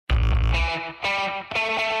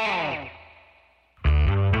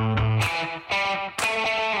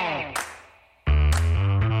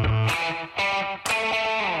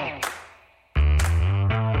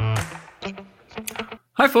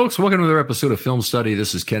folks. Welcome to another episode of Film Study.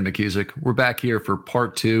 This is Ken McKusick. We're back here for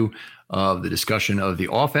part two of the discussion of the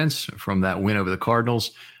offense from that win over the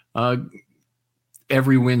Cardinals.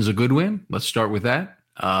 Every win's a good win. Let's start with that.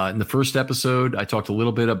 In the first episode, I talked a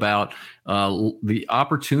little bit about the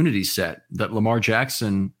opportunity set that Lamar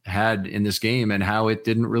Jackson had in this game and how it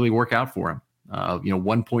didn't really work out for him.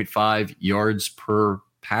 1.5 yards per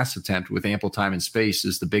pass attempt with ample time and space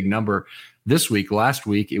is the big number this week. Last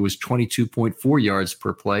week, it was 22.4 yards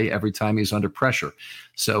per play every time he was under pressure.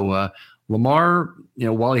 So Lamar,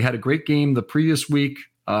 while he had a great game the previous week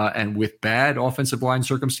and with bad offensive line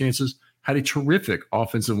circumstances, had a terrific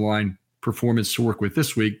offensive line performance to work with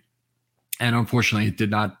this week. And unfortunately, it did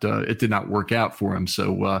not work out for him.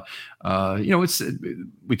 So,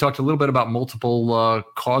 we talked a little bit about multiple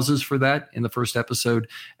causes for that in the first episode,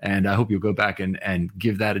 and I hope you'll go back and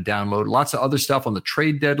give that a download. Lots of other stuff on the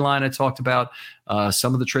trade deadline I talked about,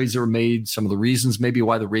 some of the trades that were made, some of the reasons maybe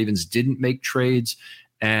why the Ravens didn't make trades,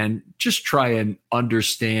 and just try and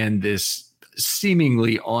understand this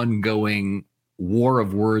seemingly ongoing war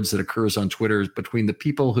of words that occurs on Twitter between the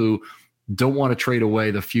people who don't want to trade away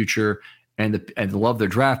the future and love their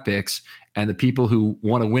draft picks, and the people who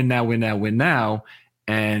want to win now,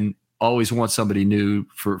 and always want somebody new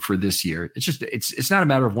for this year. It's not a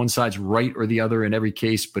matter of one side's right or the other in every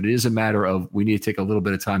case, but it is a matter of we need to take a little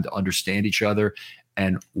bit of time to understand each other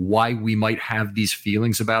and why we might have these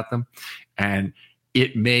feelings about them. And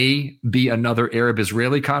it may be another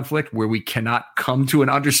Arab-Israeli conflict where we cannot come to an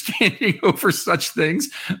understanding over such things,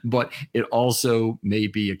 but it also may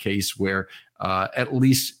be a case where at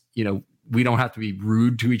least, we don't have to be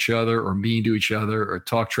rude to each other or mean to each other or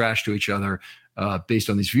talk trash to each other based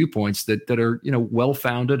on these viewpoints that are,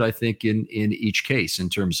 well-founded, I think, in each case in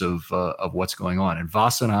terms of what's going on. And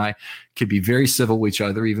Voss and I could be very civil with each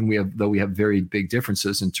other, though we have very big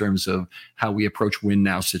differences in terms of how we approach win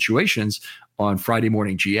now situations on Friday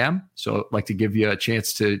Morning GM. So I'd like to give you a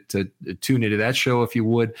chance to tune into that show if you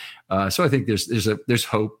would. So I think there's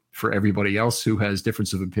hope for everybody else who has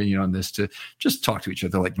difference of opinion on this to just talk to each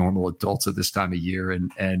other like normal adults at this time of year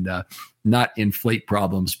and not inflate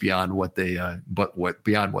problems beyond what they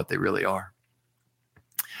really are.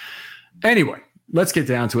 Anyway, let's get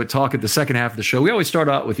down to it. Talk at the second half of the show. We always start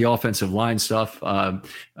out with the offensive line stuff.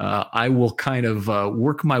 I will kind of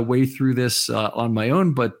work my way through this on my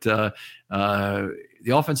own, but the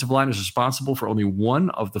offensive line is responsible for only one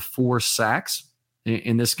of the 4 sacks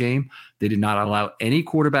in this game. They did not allow any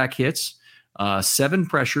quarterback hits, 7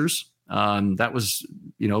 pressures. That was,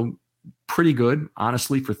 pretty good,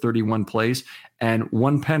 honestly, for 31 plays, and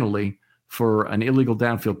 1 penalty for an illegal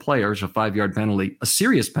downfield player, so a 5-yard penalty, a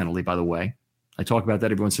serious penalty, by the way. I talk about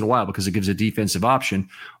that every once in a while because it gives a defensive option.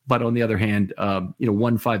 But on the other hand, 1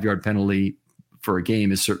 5-yard penalty for a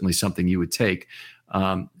game is certainly something you would take.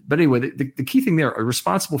 But anyway, the key thing there, are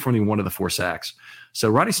responsible for only one of the 4 sacks.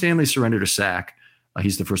 So Ronnie Stanley surrendered a sack.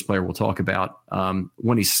 He's the first player we'll talk about,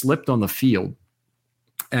 when he slipped on the field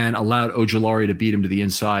and allowed Ojulari to beat him to the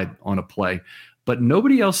inside on a play. But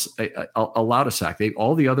nobody else allowed a sack.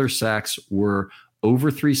 All the other sacks were over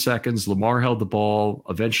 3 seconds. Lamar held the ball.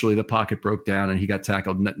 Eventually, the pocket broke down and he got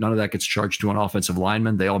tackled. None of that gets charged to an offensive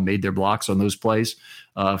lineman. They all made their blocks on those plays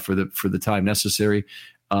for the time necessary.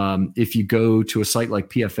 If you go to a site like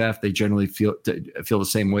PFF, they generally feel the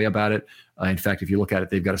same way about it. In fact, if you look at it,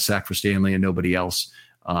 they've got a sack for Stanley and nobody else.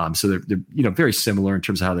 So they're very similar in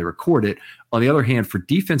terms of how they record it. On the other hand, for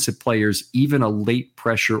defensive players, even a late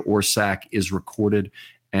pressure or sack is recorded,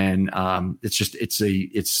 and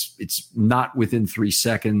it's not within 3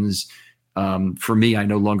 seconds. For me, I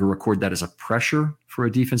no longer record that as a pressure for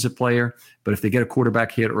a defensive player, but if they get a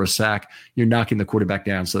quarterback hit or a sack, you're knocking the quarterback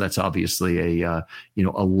down. So that's obviously a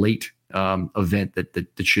late event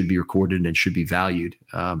that should be recorded and should be valued.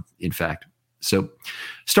 In fact, so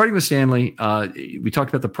starting with Stanley, we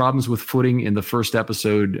talked about the problems with footing in the first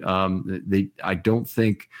episode. I don't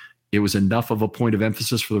think it was enough of a point of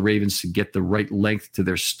emphasis for the Ravens to get the right length to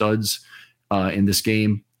their studs in this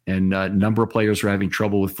game. And a number of players were having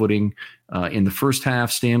trouble with footing in the first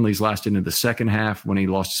half. Stanley's last into the second half when he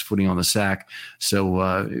lost his footing on the sack. So,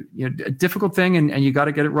 a difficult thing, and you got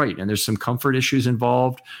to get it right. And there's some comfort issues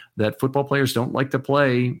involved that football players don't like to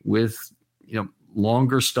play with,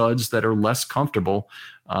 longer studs that are less comfortable.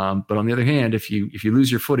 But on the other hand, if you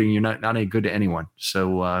lose your footing, you're not any good to anyone.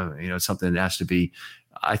 So, it's something that has to be,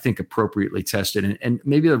 I think, appropriately tested. And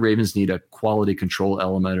maybe the Ravens need a quality control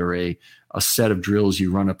element or a set of drills you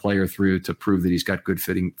run a player through to prove that he's got good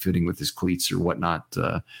fitting with his cleats or whatnot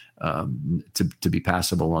to be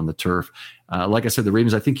passable on the turf. Like I said, the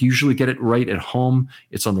Ravens, I think, usually get it right at home.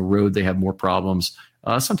 It's on the road they have more problems.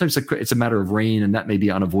 Sometimes it's a matter of rain, and that may be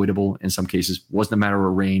unavoidable in some cases. Wasn't a matter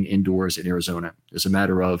of rain indoors in Arizona. It's a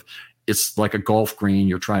matter of it's like a golf green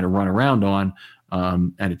you're trying to run around on,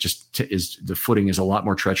 and it just is the footing is a lot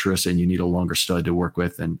more treacherous, and you need a longer stud to work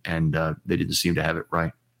with, and they didn't seem to have it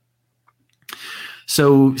right.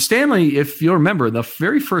 So Stanley, if you'll remember, the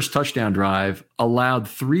very first touchdown drive allowed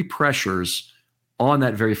 3 pressures on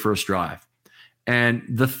that very first drive. And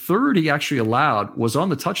the third he actually allowed was on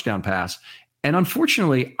the touchdown pass. And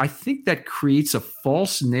unfortunately, I think that creates a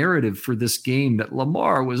false narrative for this game that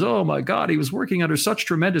Lamar was, oh my God, he was working under such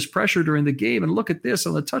tremendous pressure during the game. And look at this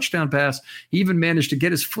on the touchdown pass. He even managed to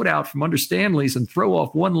get his foot out from under Stanley's and throw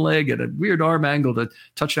off one leg at a weird arm angle to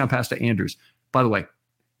touchdown pass to Andrews. By the way,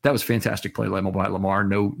 that was fantastic play by Lamar.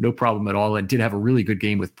 No problem at all. And did have a really good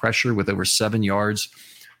game with pressure with over 7 yards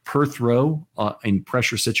per throw in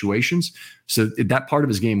pressure situations. So that part of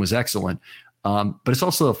his game was excellent. But it's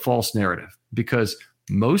also a false narrative because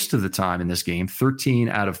most of the time in this game, 13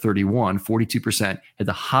 out of 31, 42%, had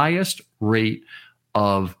the highest rate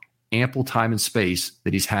of ample time and space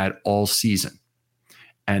that he's had all season.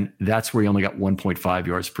 And that's where he only got 1.5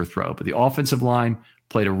 yards per throw. But the offensive line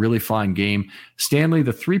played a really fine game. Stanley,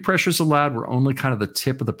 the 3 pressures allowed were only kind of the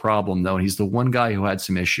tip of the problem, though. And he's the one guy who had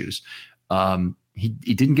some issues. He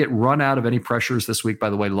didn't get run out of any pressures this week. By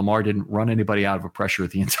the way, Lamar didn't run anybody out of a pressure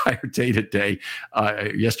the entire day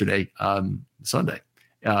yesterday, Sunday.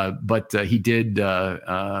 But he did.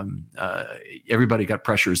 Everybody got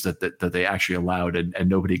pressures that they actually allowed, and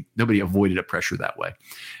nobody avoided a pressure that way.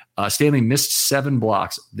 Stanley missed 7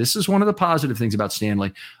 blocks. This is one of the positive things about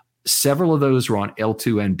Stanley. Several of those were on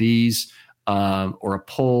L2NBs or a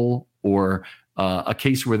pull or a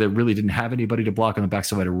case where they really didn't have anybody to block on the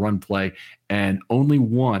backside of a run play, and only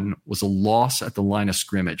one was a loss at the line of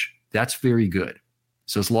scrimmage. That's very good.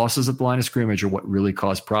 So those losses at the line of scrimmage are what really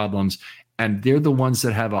cause problems, and they're the ones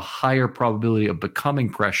that have a higher probability of becoming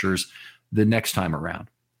pressures the next time around.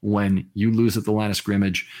 When you lose at the line of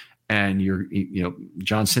scrimmage, and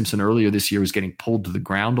John Simpson earlier this year was getting pulled to the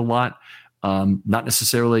ground a lot, not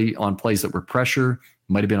necessarily on plays that were pressure.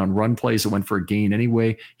 Might have been on run plays that went for a gain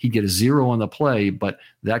anyway. He'd get a 0 on the play, but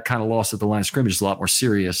that kind of loss at the line of scrimmage is a lot more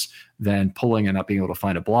serious than pulling and not being able to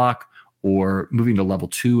find a block, or moving to level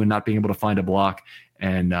 2 and not being able to find a block.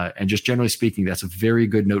 And just generally speaking, that's a very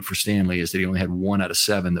good note for Stanley, is that he only had 1 out of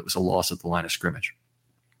 7 that was a loss at the line of scrimmage.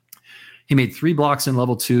 He made 3 blocks in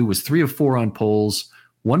level 2, was 3 of 4 on pulls,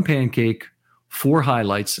 1 pancake, 4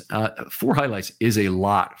 highlights. 4 highlights is a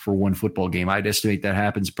lot for one football game. I'd estimate that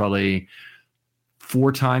happens probably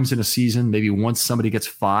 4 times in a season. Maybe once somebody gets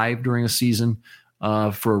 5 during a season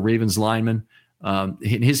for a Ravens lineman.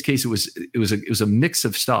 In his case, it was a mix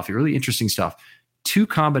of stuff, really interesting stuff. 2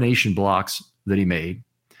 combination blocks that he made.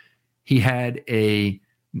 He had a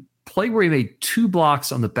play where he made 2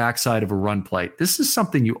 blocks on the backside of a run play. This is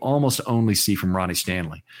something you almost only see from Ronnie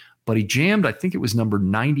Stanley. But he jammed, I think it was number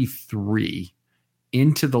 93,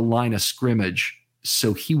 into the line of scrimmage.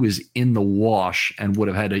 So he was in the wash and would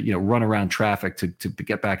have had to, run around traffic to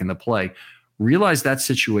get back in the play. Realized that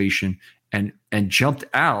situation and jumped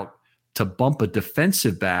out to bump a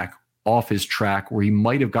defensive back off his track, where he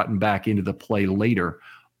might have gotten back into the play later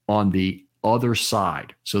on the other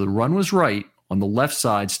side. So the run was right. On the left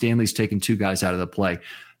side, Stanley's taken 2 guys out of the play.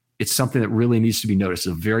 It's something that really needs to be noticed.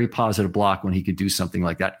 It's a very positive block when he could do something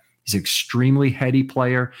like that. He's an extremely heady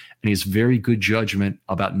player, and he has very good judgment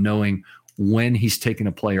about knowing when he's taking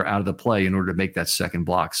a player out of the play in order to make that second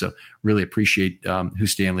block. So really appreciate who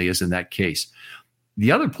Stanley is in that case.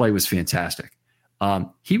 The other play was fantastic.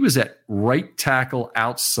 He was at right tackle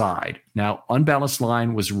outside. Now, unbalanced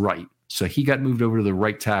line was right. So he got moved over to the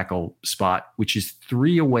right tackle spot, which is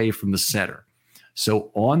 3 away from the center.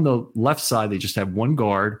 So on the left side, they just have 1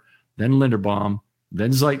 guard, then Linderbaum,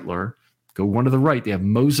 then Zeitler. Go 1 to the right. They have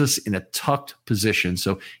Moses in a tucked position.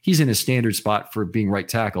 So he's in his standard spot for being right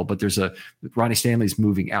tackle, but Ronnie Stanley's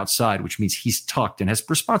moving outside, which means he's tucked and has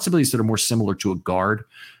responsibilities that are more similar to a guard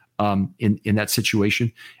in that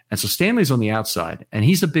situation. And so Stanley's on the outside, and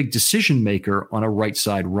he's a big decision maker on a right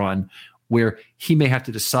side run, where he may have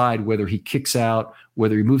to decide whether he kicks out,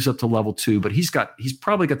 whether he moves up to level 2, but he's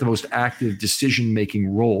probably got the most active decision-making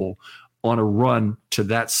role on a run to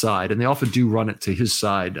that side. And they often do run it to his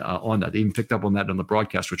side on that. They even picked up on that on the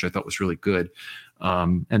broadcast, which I thought was really good.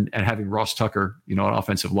 And having Ross Tucker, an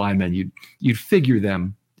offensive lineman, you'd figure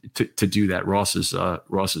them to do that. Ross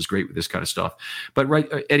is great with this kind of stuff. But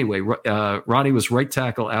Ronnie was right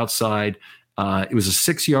tackle outside. It was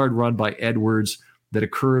a 6-yard run by Edwards that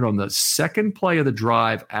occurred on the second play of the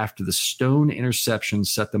drive after the Stone interception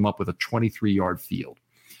set them up with a 23-yard field.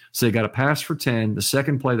 So they got a pass for 10. The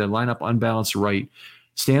second play, they line up unbalanced right.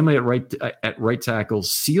 Stanley at right tackle,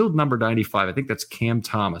 sealed number 95. I think that's Cam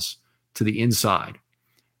Thomas to the inside.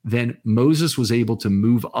 Then Moses was able to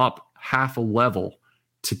move up half a level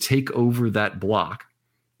to take over that block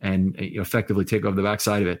and effectively take over the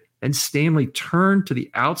backside of it. And Stanley turned to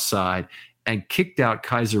the outside and kicked out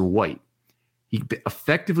Kaiser White. He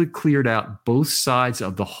effectively cleared out both sides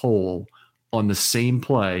of the hole on the same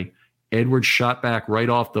play. Edwards shot back right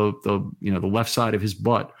off the left side of his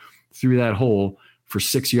butt through that hole for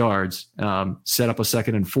 6 yards, set up a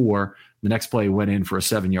 2nd and 4. The next play went in for a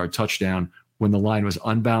 7-yard touchdown when the line was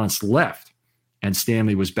unbalanced left, and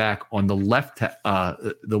Stanley was back on the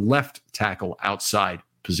left tackle outside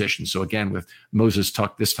position. So again, with Moses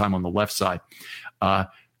tucked this time on the left side.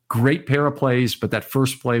 Great pair of plays, but that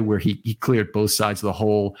first play where he cleared both sides of the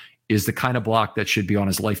hole is the kind of block that should be on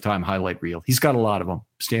his lifetime highlight reel. He's got a lot of them.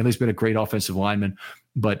 Stanley's been a great offensive lineman,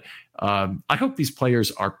 but I hope these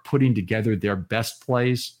players are putting together their best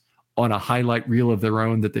plays on a highlight reel of their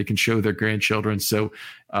own that they can show their grandchildren. So,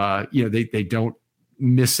 they don't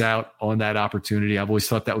miss out on that opportunity. I've always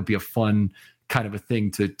thought that would be a fun kind of a thing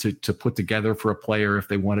to put together for a player if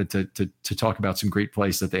they wanted to talk about some great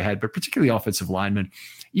plays that they had, but particularly offensive linemen.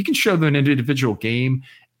 You can show them an individual game,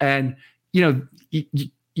 and you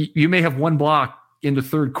may have one block in the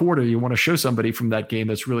third quarter. You want to show somebody from that game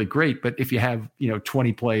that's really great, but if you have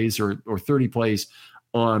 20 plays or 30 plays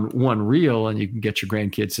on one reel, and you can get your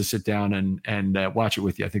grandkids to sit down and watch it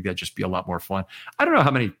with you, I think that'd just be a lot more fun. I don't know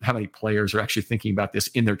how many players are actually thinking about this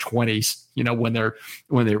in their 20s, when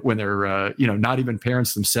they're not even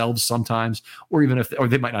parents themselves sometimes, or even or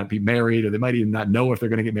they might not be married, or they might even not know if they're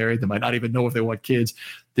going to get married. They might not even know if they want kids.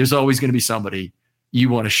 There's always going to be somebody you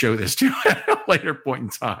want to show this to at a later point in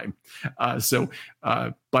time. So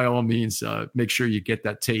by all means, make sure you get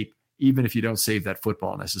that tape. Even if you don't save that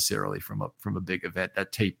football necessarily from a big event,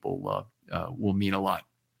 that tape will mean a lot.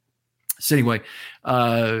 So anyway,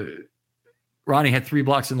 Ronnie had 3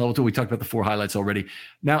 blocks in level 2. We talked about the 4 highlights already.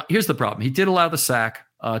 Now here's the problem: he did allow the sack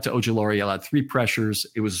to Ojulari. He allowed 3 pressures.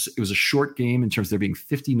 It was a short game in terms of there being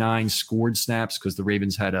 59 scored snaps because the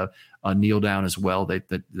Ravens had a kneel down as well.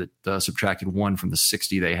 That subtracted 1 from the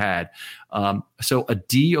 60 they had. So a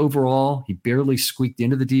D overall. He barely squeaked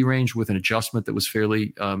into the D range with an adjustment that was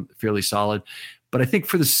fairly solid. But I think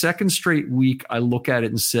for the second straight week, I look at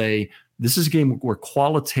it and say, this is a game where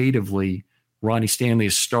qualitatively Ronnie Stanley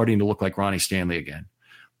is starting to look like Ronnie Stanley again.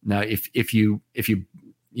 Now, if you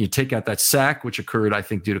take out that sack, which occurred, I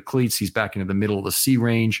think, due to cleats, he's back into the middle of the C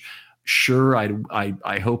range. Sure,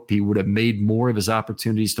 I hope he would have made more of his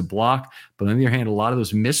opportunities to block. But on the other hand, a lot of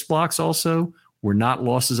those missed blocks also were not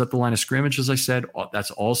losses at the line of scrimmage, as I said.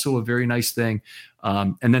 That's also a very nice thing.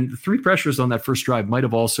 And then the 3 pressures on that first drive might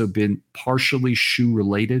have also been partially shoe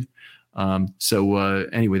related.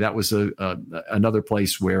 Anyway, that was another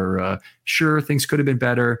place where, sure, things could have been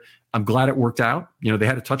better. I'm glad it worked out. They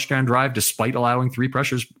had a touchdown drive despite allowing 3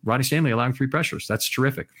 pressures. Ronnie Stanley allowing 3 pressures. That's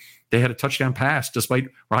terrific. They had a touchdown pass despite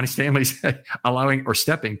Ronnie Stanley's allowing or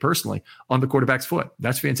stepping personally on the quarterback's foot.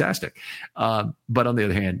 That's fantastic. But on the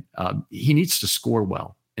other hand, he needs to score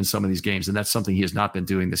well in some of these games, and that's something he has not been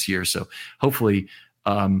doing this year. So hopefully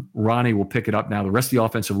Ronnie will pick it up now. The rest of the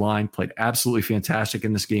offensive line played absolutely fantastic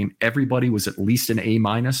in this game. Everybody was at least an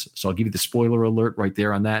A-. So I'll give you the spoiler alert right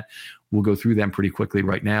there on that. We'll go through them pretty quickly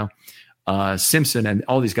right now. Simpson, and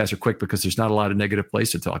all these guys are quick because there's not a lot of negative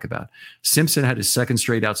plays to talk about. Simpson had his second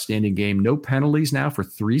straight outstanding game. No penalties now for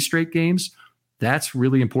 3 straight games. That's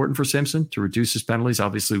really important for Simpson to reduce his penalties.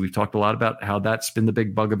 Obviously, we've talked a lot about how that's been the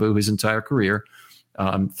big bugaboo his entire career.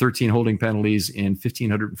 13 holding penalties in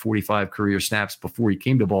 1,545 career snaps before he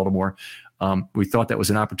came to Baltimore. We thought that was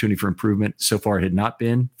an opportunity for improvement. So far, it had not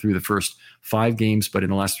been through the first 5 games, but in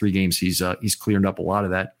the last 3 games, he's cleared up a lot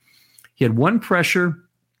of that. He had 1 pressure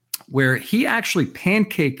where he actually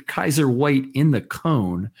pancaked Kaiser White in the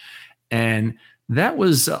cone, and that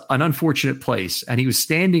was an unfortunate place. And he was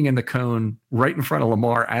standing in the cone right in front of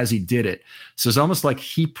Lamar as he did it. So it's almost like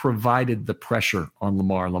he provided the pressure on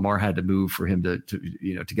Lamar. Lamar had to move for him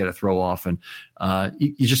to get a throw off. And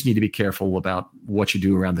you just need to be careful about what you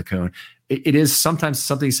do around the cone. It is sometimes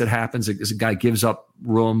something that happens as a guy gives up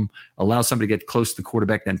room, allows somebody to get close to the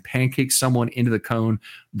quarterback, then pancakes someone into the cone.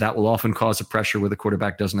 That will often cause a pressure where the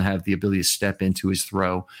quarterback doesn't have the ability to step into his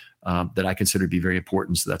throw. That I consider to be very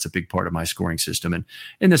important. So that's a big part of my scoring system. And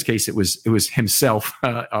in this case, it was himself,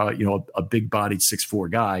 a big-bodied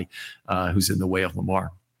 6'4" guy who's in the way of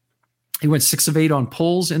Lamar. He went 6 of 8 on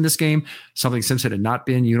pulls in this game, something Simpson had not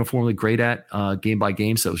been uniformly great at game by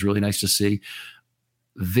game. So it was really nice to see.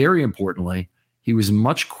 Very importantly, he was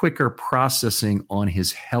much quicker processing on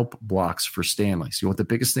his help blocks for Stanley. So you want the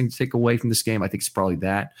biggest thing to take away from this game? I think it's probably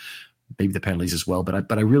that. Maybe the penalties as well.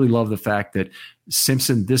 But I really love the fact that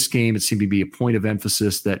Simpson, this game, it seemed to be a point of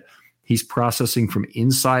emphasis that he's processing from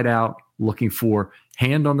inside out, looking for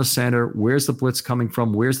hand on the center. Where's the blitz coming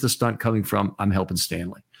from? Where's the stunt coming from? I'm helping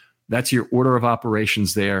Stanley. That's your order of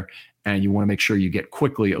operations there. And you want to make sure you get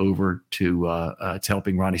quickly over to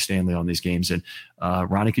helping Ronnie Stanley on these games. And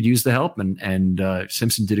Ronnie could use the help, and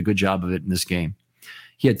Simpson did a good job of it in this game.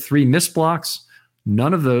 He had 3 missed blocks.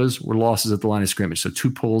 None of those were losses at the line of scrimmage. So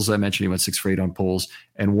 2 pulls, I mentioned, he went 6 for 8 on pulls,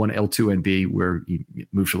 and 1 L2NB where he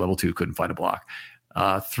moved to level 2, couldn't find a block.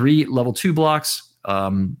 3 level 2 blocks,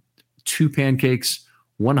 2 pancakes,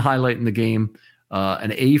 1 highlight in the game,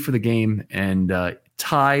 an A for the game, and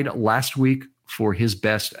tied last week for his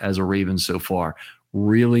best as a Raven so far.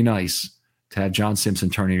 Really nice to have John Simpson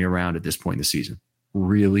turning it around at this point in the season.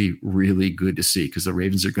 Really, really good to see, because the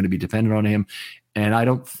Ravens are going to be dependent on him. And I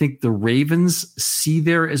don't think the Ravens see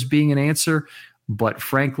there as being an answer. But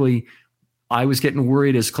frankly, I was getting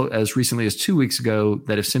worried as recently as 2 weeks ago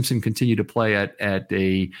that if Simpson continued to play at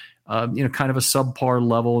a kind of a subpar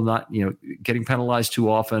level, not getting penalized too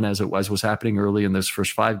often as was happening early in those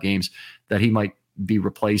first 5 games, that he might be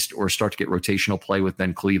replaced or start to get rotational play with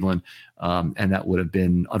Ben Cleveland. And that would have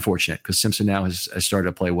been unfortunate, because Simpson now has started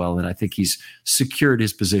to play well. And I think he's secured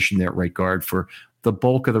his position there at right guard for the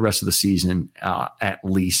bulk of the rest of the season, at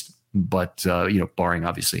least. But, barring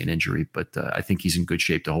obviously an injury, but I think he's in good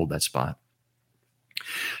shape to hold that spot.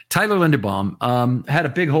 Tyler Linderbaum had a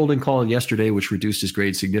big holding call yesterday, which reduced his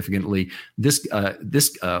grade significantly. On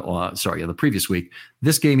the previous week,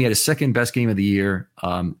 this game, he had his second best game of the year,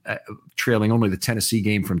 trailing only the Tennessee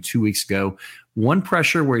game from 2 weeks ago. 1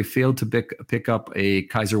 pressure where he failed to pick up a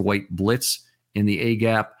Kaiser White blitz in the A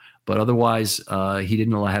gap, but otherwise he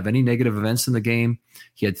didn't have any negative events in the game.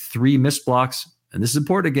 He had 3 missed blocks. And this is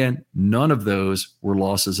important again, none of those were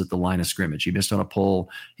losses at the line of scrimmage. He missed on a pull.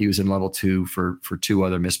 He was in level 2 for 2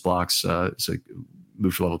 other missed blocks. So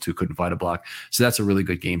moved to level 2, couldn't find a block. So that's a really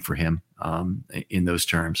good game for him in those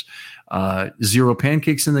terms. 0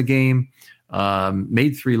 pancakes in the game,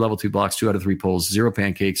 made 3 level 2 blocks, 2 out of 3 pulls, 0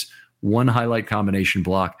 pancakes, 1 highlight combination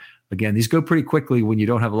block. Again, these go pretty quickly when you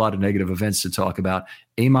don't have a lot of negative events to talk about.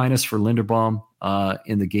 A- for Linderbaum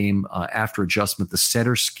in the game after adjustment. The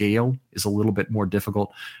center scale is a little bit more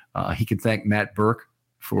difficult. He can thank Matt Burke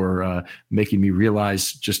for making me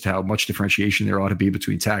realize just how much differentiation there ought to be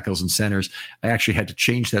between tackles and centers. I actually had to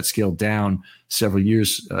change that scale down several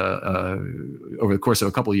years over the course of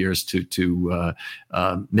a couple of years to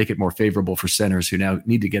make it more favorable for centers, who now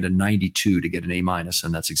need to get a 92 to get an A-,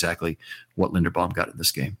 and that's exactly what Linderbaum got in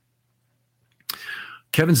this game.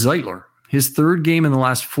 Kevin Zeitler, his 3rd game in the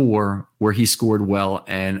last 4 where he scored well.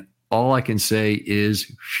 And all I can say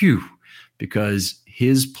is, phew, because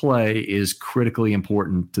his play is critically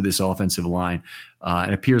important to this offensive line.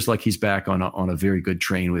 It appears like he's back on a very good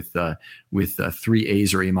train with 3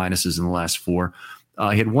 A's or A- in the last 4.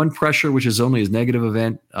 He had 1 pressure, which is only his negative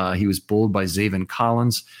event. He was bulled by Zaven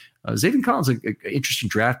Collins. Zaven Collins, an interesting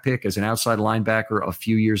draft pick as an outside linebacker a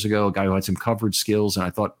few years ago, a guy who had some coverage skills, and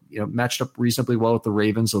I thought matched up reasonably well with the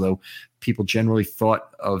Ravens, although people generally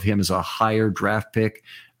thought of him as a higher draft pick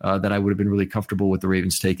that I would have been really comfortable with the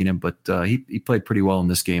Ravens taking him. But he played pretty well in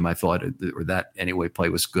this game, I thought, or that anyway, play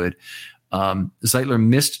was good. Zeitler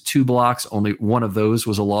missed 2 blocks. Only 1 of those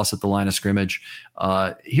was a loss at the line of scrimmage.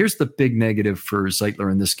 Here's the big negative for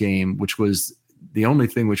Zeitler in this game, which was the only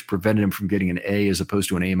thing which prevented him from getting an A as opposed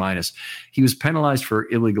to an A-. He was penalized for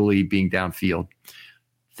illegally being downfield.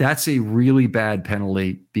 That's a really bad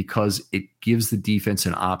penalty because it gives the defense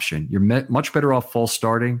an option. You're much better off false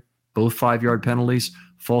starting, both 5-yard penalties.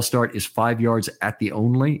 False start is 5 yards at the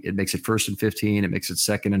only. It makes it 1st and 15. It makes it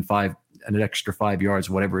 2nd and 5, and an extra 5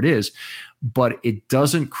 yards, whatever it is. But it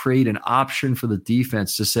doesn't create an option for the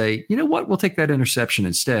defense to say, you know what, we'll take that interception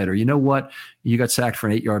instead. Or you know what, you got sacked for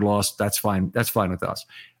an 8-yard loss. That's fine. That's fine with us.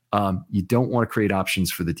 You don't want to create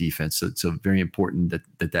options for the defense. So it's very important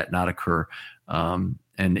that not occur.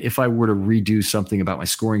 And if I were to redo something about my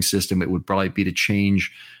scoring system, it would probably be to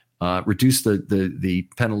change, reduce the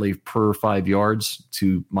penalty per 5 yards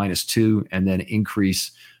to -2, and then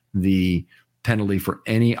increase the penalty for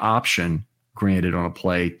any option granted on a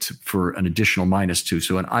play for an additional -2.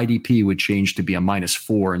 So an IDP would change to be a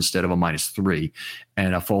 -4 instead of a -3,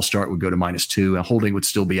 and a false start would go to -2, and holding would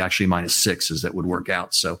still be actually -6, as that would work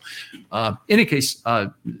out. So in any case,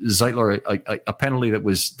 Zeitler, a penalty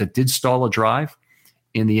that did stall a drive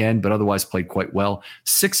in the end, but otherwise played quite well.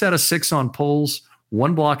 6 out of 6 on pulls,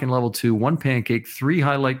 1 block in level 2, 1 pancake, 3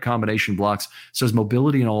 highlight combination blocks. So his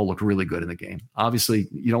mobility and all looked really good in the game. Obviously,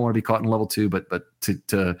 you don't want to be caught in level 2, but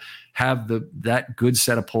to have that good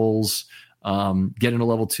set of pulls, get into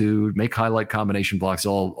level 2, make highlight combination blocks,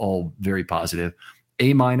 all very positive.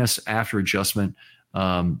 A- after adjustment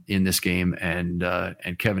in this game, and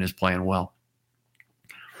Kevin is playing well.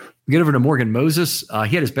 We get over to Morgan Moses.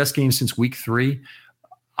 He had his best game since week 3.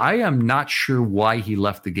 I am not sure why he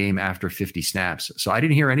left the game after 50 snaps. So I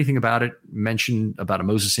didn't hear anything about it mentioned about a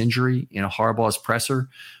Moses injury in a Harbaugh's presser.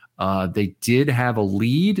 They did have a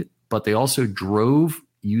lead, but they also drove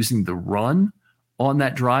using the run on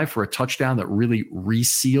that drive for a touchdown that really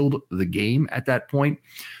resealed the game at that point.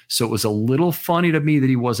 So it was a little funny to me that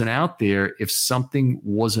he wasn't out there if something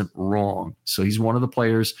wasn't wrong. So he's one of the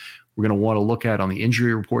players we're going to want to look at on the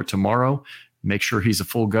injury report tomorrow, make sure he's a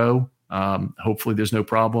full go. Hopefully there's no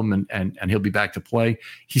problem and he'll be back to play.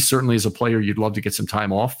 He certainly is a player you'd love to get some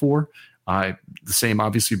time off for. The same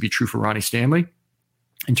obviously would be true for Ronnie Stanley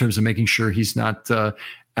in terms of making sure he's not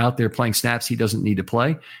out there playing snaps he doesn't need to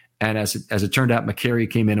play. And as it turned out, McCary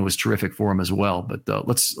came in and was terrific for him as well. But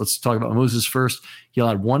let's talk about Moses first. He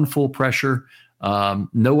allowed 1 full pressure,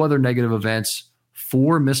 no other negative events,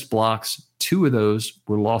 4 missed blocks. 2 of those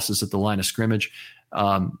were losses at the line of scrimmage.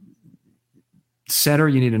 Center,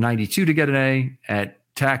 you need a 92 to get an A. At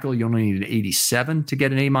tackle, you only need an 87 to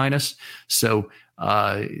get an A-. So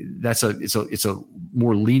it's a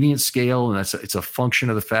more lenient scale, and it's a function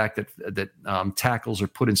of the fact that tackles are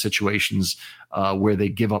put in situations where they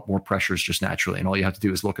give up more pressures just naturally, and all you have to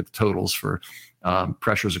do is look at the totals for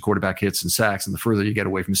pressures of quarterback hits and sacks, and the further you get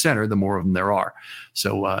away from center, the more of them there are.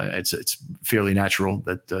 So it's fairly natural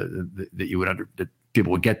that you would that people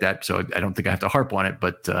would get that. So I don't think I have to harp on it,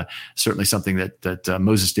 but certainly something that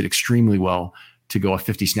Moses did extremely well to go a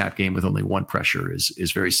 50 snap game with only 1 pressure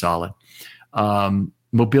is very solid.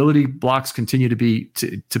 Mobility blocks continue to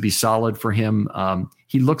be solid for him.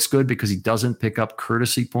 He looks good because he doesn't pick up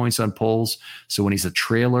courtesy points on pulls. So when he's a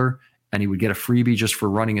trailer and he would get a freebie just for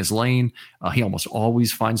running his lane, he almost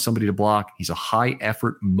always finds somebody to block. He's a high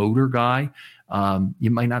effort motor guy.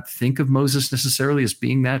 You might not think of Moses necessarily as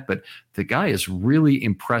being that, but the guy has really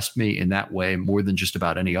impressed me in that way more than just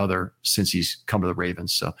about any other since he's come to the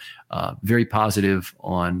Ravens. So very positive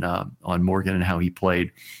on Morgan and how he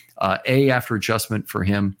played. A after adjustment for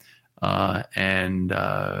him, and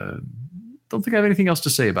don't think I have anything else to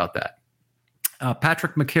say about that.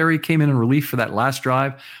 Patrick McCary came in relief for that last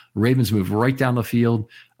drive. Ravens moved right down the field,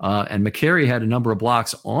 and McCary had a number of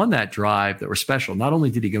blocks on that drive that were special. Not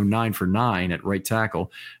only did he go 9 for 9 at right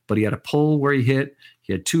tackle, but he had a pull where he hit.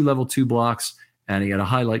 He had 2 level 2 blocks, and he had a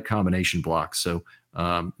highlight combination block. So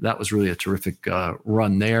that was really a terrific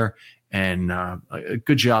run there. And a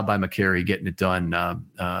good job by McCary getting it done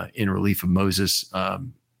in relief of Moses.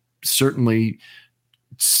 Certainly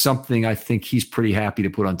something I think he's pretty happy to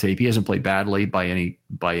put on tape. He hasn't played badly by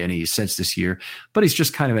any sense this year, but he's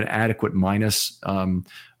just kind of an adequate minus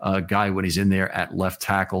guy when he's in there at left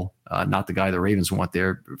tackle. Not the guy the Ravens want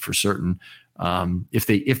there for certain.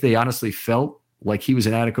 If they honestly felt like he was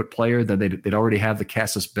an adequate player, then they'd already have the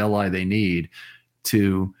casus belli they need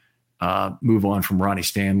to move on from Ronnie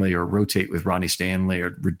Stanley or rotate with Ronnie Stanley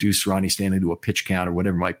or reduce Ronnie Stanley to a pitch count or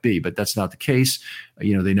whatever it might be. But that's not the case.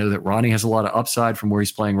 They know that Ronnie has a lot of upside from where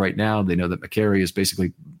he's playing right now. They know that McCary is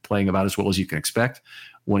basically playing about as well as you can expect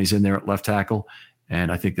when he's in there at left tackle.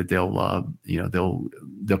 And I think that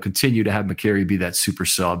they'll continue to have McCary be that super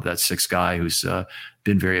sub, that 6th guy who's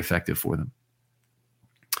been very effective for them.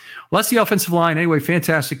 Well, that's the offensive line. Anyway,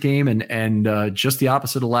 fantastic game and just the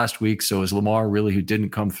opposite of last week. So is Lamar really, who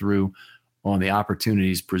didn't come through on the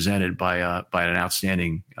opportunities presented by an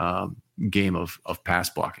outstanding game of pass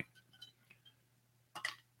blocking.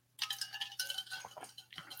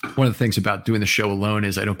 One of the things about doing the show alone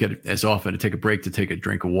is I don't get as often to take a break to take a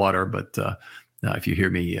drink of water. But if you hear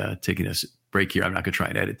me taking a break here, I'm not going to try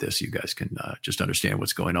and edit this. You guys can just understand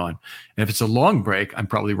what's going on. And if it's a long break, I'm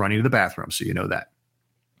probably running to the bathroom. So you know that.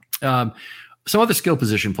 Some other skill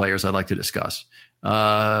position players I'd like to discuss.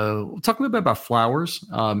 We'll talk a little bit about Flowers,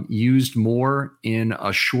 used more in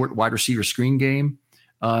a short wide receiver screen game.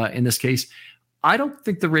 In this case, I don't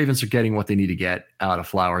think the Ravens are getting what they need to get out of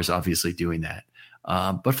Flowers, obviously doing that.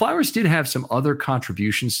 But Flowers did have some other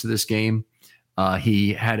contributions to this game.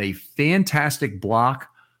 He had a fantastic block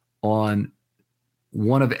on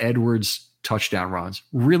one of Edwards' touchdown runs,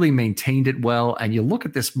 really maintained it well. And you look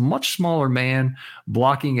at this much smaller man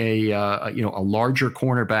blocking a larger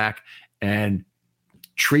cornerback and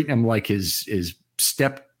treating him like his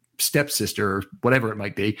stepsister or whatever it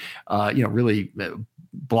might be, really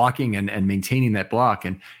blocking and maintaining that block.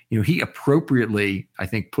 And, he appropriately, I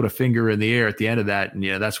think, put a finger in the air at the end of that. And,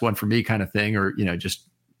 that's one for me kind of thing, or, just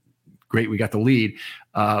great, we got the lead.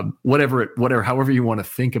 However you want to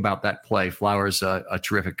think about that play, Flowers, a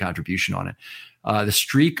terrific contribution on it. The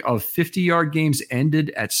streak of 50-yard games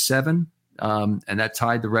ended at 7. And that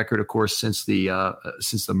tied the record, of course, since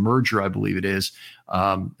the merger, I believe it is,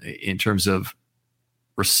 in terms of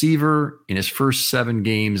receiver in his first 7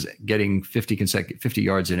 games getting 50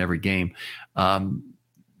 yards in every game.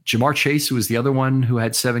 Jamar Chase, who was the other one who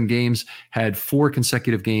had 7 games, had 4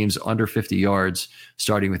 consecutive games under 50 yards,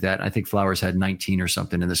 starting with that. I think Flowers had 19 or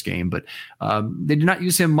something in this game, but they did not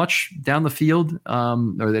use him much down the field,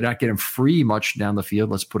 or they did not get him free much down the field,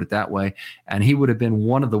 let's put it that way. And he would have been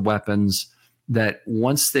one of the weapons that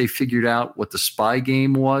once they figured out what the spy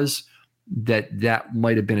game was, that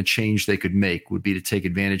might have been a change they could make, would be to take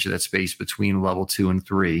advantage of that space between level 2 and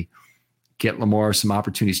 3, get Lamar some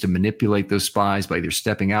opportunities to manipulate those spies by either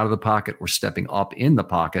stepping out of the pocket or stepping up in the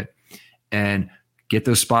pocket, and get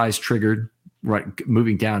those spies triggered, right,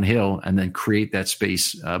 moving downhill, and then create that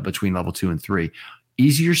space between level 2 and 3.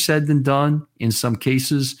 Easier said than done in some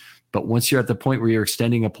cases, but once you're at the point where you're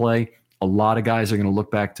extending a play, a lot of guys are going to look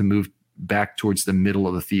back to move back towards the middle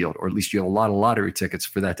of the field, or at least you have a lot of lottery tickets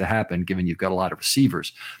for that to happen, given you've got a lot of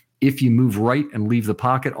receivers. If you move right and leave the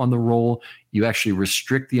pocket on the roll, you actually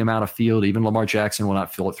restrict the amount of field. Even Lamar Jackson will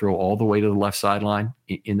not throw all the way to the left sideline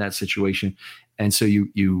in that situation. And so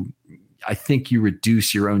I think you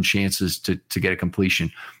reduce your own chances to get a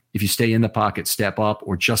completion. If you stay in the pocket, step up,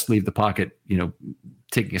 or just leave the pocket,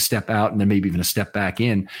 taking a step out and then maybe even a step back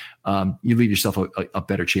in, you leave yourself a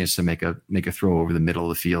better chance to make a throw over the middle of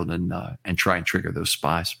the field and try and trigger those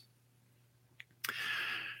spies.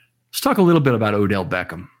 Let's talk a little bit about Odell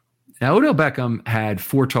Beckham. Now, Odell Beckham had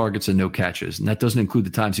 4 targets and no catches, and that doesn't include the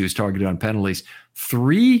times he was targeted on penalties.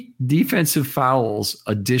 3 defensive fouls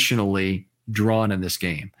additionally drawn in this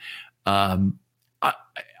game. For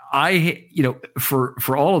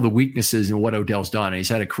all of the weaknesses in what Odell's done, and he's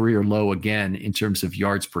had a career low again in terms of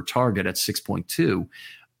yards per target at 6.2.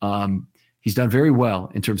 He's done very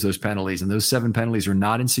well in terms of those penalties, and those 7 penalties are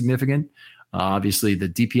not insignificant. Obviously, the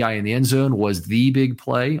DPI in the end zone was the big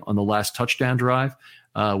play on the last touchdown drive,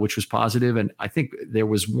 which was positive. And I think there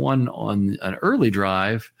was one on an early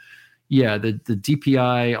drive. Yeah, the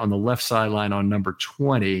DPI on the left sideline on number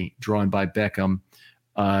 20, drawn by Beckham,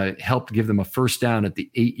 helped give them a first down at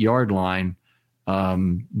the 8-yard line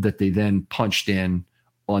that they then punched in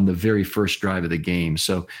on the very first drive of the game.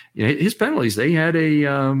 So his penalties, they had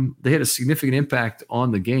a significant impact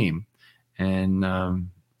on the game. And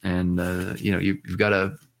you've got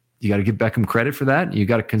to give Beckham credit for that. You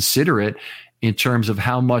got to consider it in terms of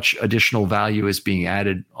how much additional value is being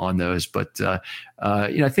added on those. But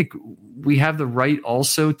I think we have the right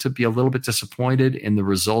also to be a little bit disappointed in the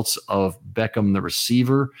results of Beckham, the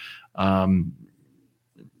receiver. I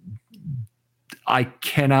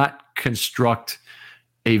cannot construct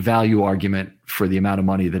a value argument for the amount of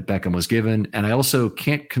money that Beckham was given, and I also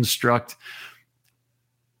can't construct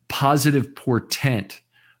positive portent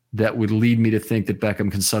that would lead me to think that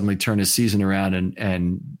Beckham can suddenly turn his season around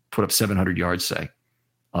and put up 700 yards, say,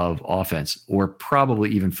 of offense, or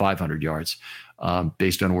probably even 500 yards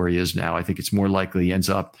based on where he is now. I think it's more likely he ends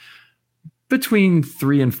up between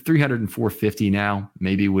 300 and 450 now,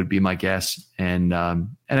 maybe would be my guess. And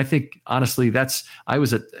I think, honestly,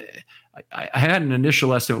 I had an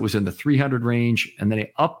initial estimate was in the 300 range, and then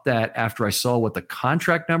I upped that after I saw what the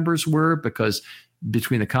contract numbers were, because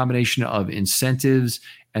between the combination of incentives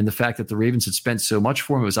and the fact that the Ravens had spent so much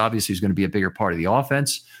for him, it was obvious he was going to be a bigger part of the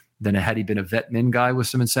offense than had he been a vet min guy with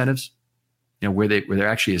some incentives, where there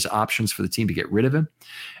actually is options for the team to get rid of him.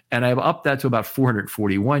 And I've upped that to about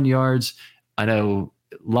 441 yards. I know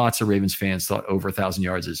lots of Ravens fans thought over 1,000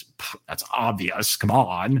 yards that's obvious. Come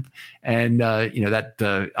on. And,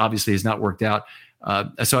 that obviously has not worked out.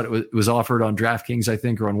 I saw it was offered on DraftKings, I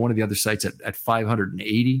think, or on one of the other sites at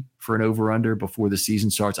 580 for an over-under before the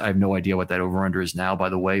season starts. I have no idea what that over-under is now, by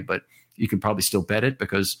the way, but you can probably still bet it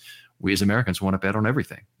because we as Americans want to bet on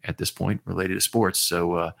everything at this point related to sports.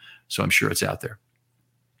 So I'm sure it's out there.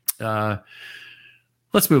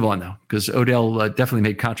 Let's move on now, because Odell definitely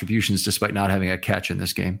made contributions despite not having a catch in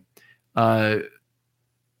this game. Rashad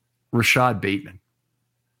Bateman,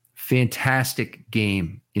 fantastic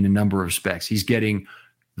game in a number of respects. He's getting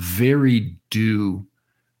very due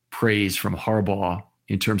praise from Harbaugh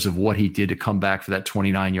in terms of what he did to come back for that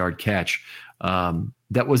 29-yard catch.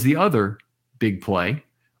 That was the other big play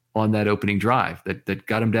on that opening drive that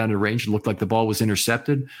got him down to range. It looked like the ball was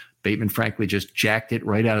intercepted. Bateman, frankly, just jacked it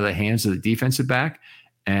right out of the hands of the defensive back.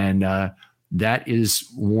 And that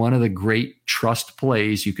is one of the great trust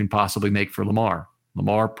plays you can possibly make for Lamar.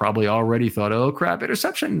 Lamar probably already thought, oh, crap,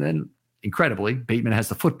 interception. And then incredibly, Bateman has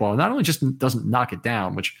the football. Not only just doesn't knock it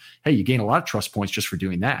down, which, hey, you gain a lot of trust points just for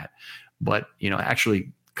doing that, but,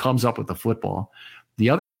 actually comes up with the football.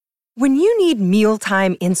 The other. When you need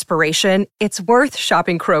mealtime inspiration, it's worth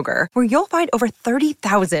shopping Kroger, where you'll find over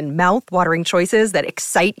 30,000 mouth-watering choices that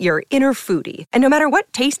excite your inner foodie. And no matter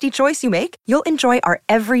what tasty choice you make, you'll enjoy our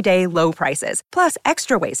everyday low prices, plus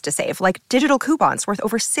extra ways to save, like digital coupons worth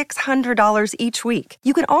over $600 each week.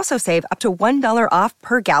 You can also save up to $1 off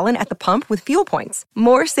per gallon at the pump with fuel points.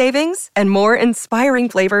 More savings and more inspiring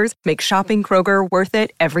flavors make shopping Kroger worth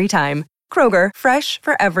it every time. Kroger, fresh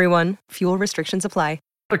for everyone. Fuel restrictions apply.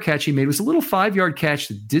 Catch he made was a little 5-yard catch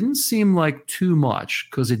that didn't seem like too much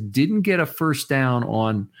because it didn't get a first down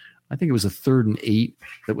on, I think it was a 3rd and 8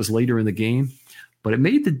 that was later in the game, but it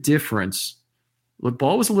made the difference. The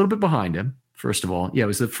ball was a little bit behind him, first of all. Yeah, it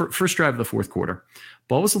was the first drive of the fourth quarter.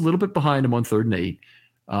 Ball was a little bit behind him on 3rd and 8.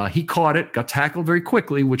 He caught it, got tackled very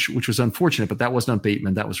quickly, which was unfortunate, but that wasn't on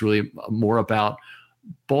Bateman. That was really more about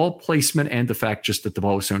ball placement and the fact just that the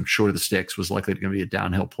ball was so short of the sticks was likely going to be a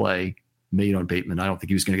downhill play made on Bateman. I don't think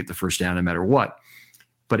he was going to get the first down no matter what.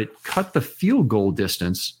 But it cut the field goal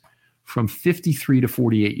distance from 53 to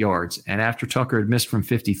 48 yards. And after Tucker had missed from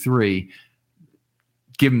 53,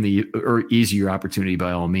 give him the easier opportunity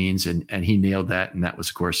by all means. And he nailed that. And that was,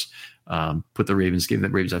 of course, gave the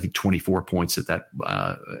Ravens, I think, 24 points at that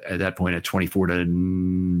point, at 24 to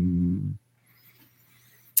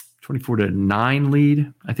 9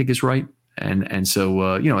 lead, I think is right. And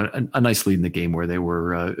so, a nice lead in the game where they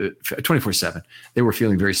were 24-7. They were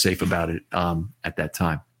feeling very safe about it at that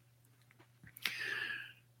time.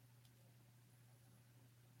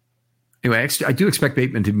 Anyway, I do expect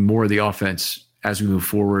Bateman to be more of the offense as we move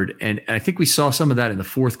forward. And I think we saw some of that in the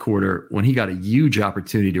fourth quarter when he got a huge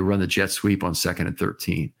opportunity to run the jet sweep on 2nd and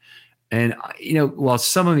 13. And, while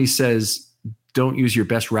some of me says don't use your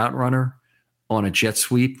best route runner on a jet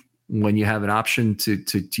sweep, when you have an option to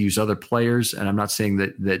use other players, and I'm not saying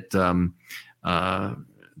that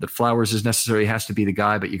Flowers is necessarily has to be the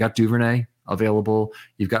guy, but you got Duvernay available.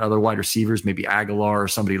 You've got other wide receivers, maybe Aguilar or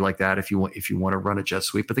somebody like that if you want to run a jet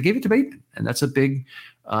sweep. But they gave it to Bateman, and that's a big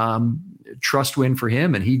trust win for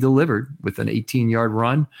him. And he delivered with an 18-yard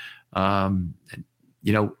run. For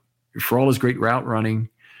all his great route running,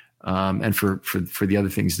 and for the other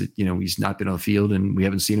things that he's not been on the field and we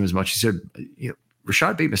haven't seen him as much. He said,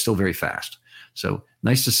 Rashad Bateman is still very fast. So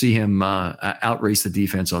nice to see him outrace the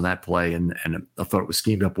defense on that play. And I thought it was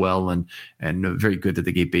schemed up well and very good that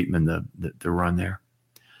they gave Bateman the run there.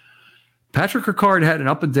 Patrick Ricard had an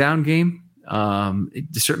up and down game.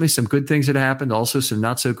 Certainly some good things that happened. Also some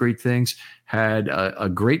not so great things. Had a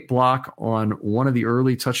great block on one of the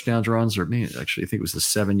early touchdowns runs, or maybe actually I think it was the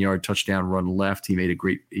 7-yard touchdown run left. He made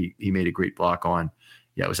a great block on.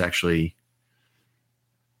 Yeah, it was actually,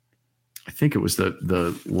 I think it was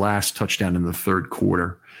the last touchdown in the third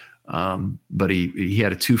quarter. But he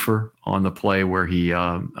had a twofer on the play where he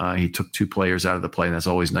took 2 players out of the play, and that's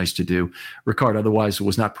always nice to do. Ricard otherwise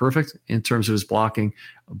was not perfect in terms of his blocking,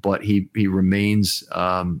 but he remains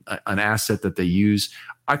an asset that they use.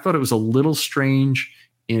 I thought it was a little strange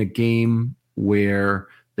in a game where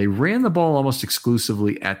they ran the ball almost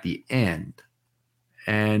exclusively at the end,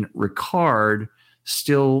 and Ricard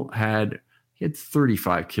still had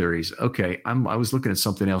 35 carries. Okay, I was looking at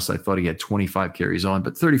something else. I thought he had 25 carries on,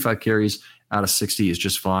 but 35 carries out of 60 is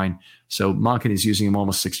just fine. So Monken is using him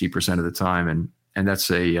almost 60% of the time, and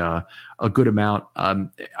that's a good amount.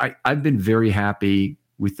 I've been very happy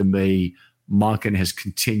with the way Monken has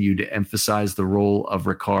continued to emphasize the role of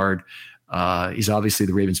Ricard. He's obviously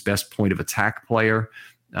the Ravens' best point of attack player.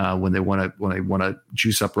 When they want to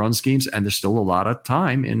juice up run schemes, and there's still a lot of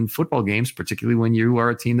time in football games, particularly when you are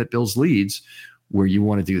a team that builds leads, where you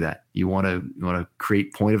want to do that. You want to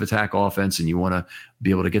create point of attack offense, and you want to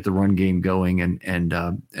be able to get the run game going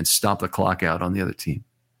and stop the clock out on the other team.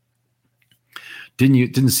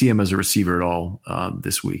 Didn't see him as a receiver at all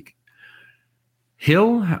this week.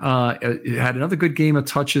 Hill had another good game of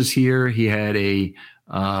touches here. He had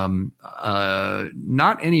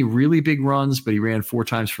not any really big runs, but he ran 4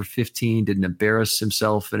 times for 15, didn't embarrass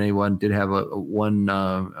himself in anyone, did have one,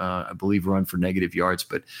 I believe, run for negative yards,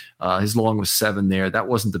 but his long was 7 there. That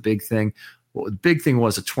wasn't the big thing. Well, the big thing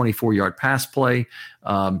was a 24-yard pass play.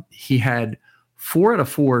 He had 4 out of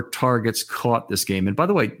 4 targets caught this game. And by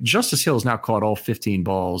the way, Justice Hill has now caught all 15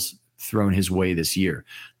 balls thrown his way this year.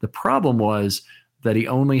 The problem was that he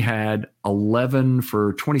only had 11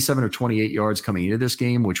 for 27 or 28 yards coming into this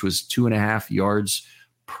game, which was 2.5 yards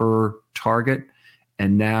per target.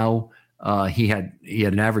 And now he had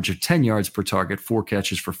an average of 10 yards per target, 4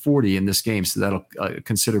 catches for 40 in this game. So that'll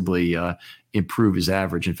considerably improve his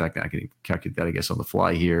average. In fact, I can calculate that, I guess, on the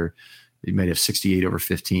fly here. He might have 68 over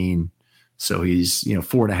 15. So he's,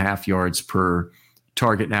 4.5 yards per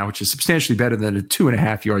target now, which is substantially better than the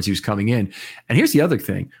 2.5 yards he was coming in. And here's the other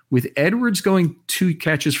thing. With Edwards going 2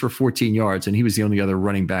 catches for 14 yards, and he was the only other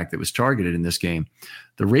running back that was targeted in this game,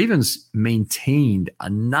 the Ravens maintained a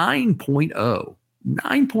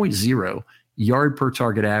 9.0 yard per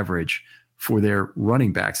target average for their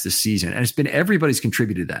running backs this season. And it's been everybody's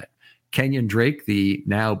contributed to that. Kenyon Drake, the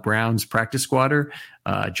now Browns practice squatter,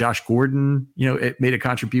 Josh Gordon, it made a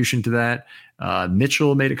contribution to that.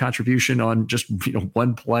 Mitchell made a contribution on just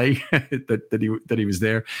one play that he was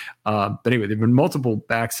there. But anyway, there've been multiple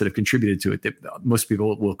backs that have contributed to it. Most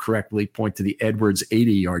people will correctly point to the Edwards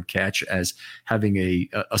 80-yard catch as having a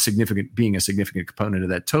significant component of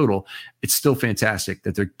that total. It's still fantastic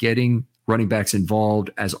that they're getting running backs involved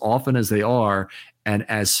as often as they are and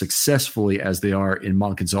as successfully as they are in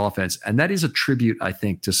Monken's offense. And that is a tribute, I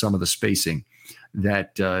think, to some of the spacing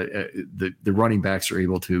that the running backs are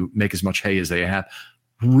able to make as much hay as they have.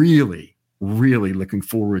 Really, really looking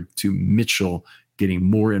forward to Mitchell getting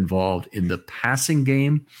more involved in the passing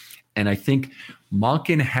game. And I think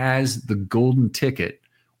Monken has the golden ticket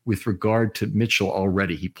with regard to Mitchell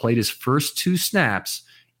already. He played his first 2 snaps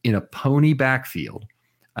in a pony backfield.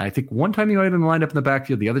 I think one time he might have been lined up in the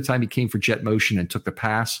backfield. The other time he came for jet motion and took the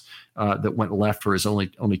pass that went left for his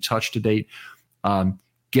only touch to date.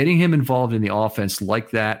 Getting him involved in the offense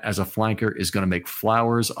like that as a flanker is going to make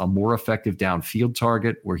Flowers a more effective downfield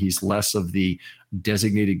target where he's less of the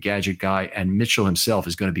designated gadget guy. And Mitchell himself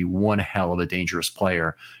is going to be one hell of a dangerous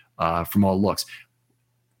player from all looks.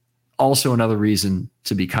 Also another reason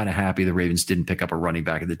to be kind of happy the Ravens didn't pick up a running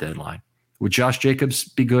back at the deadline. Would Josh Jacobs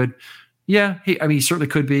be good? Yeah, he certainly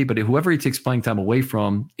could be, but whoever he takes playing time away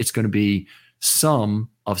from, it's going to be some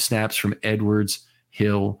of snaps from Edwards,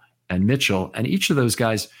 Hill, and Mitchell. And each of those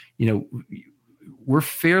guys, we're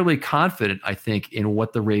fairly confident, I think, in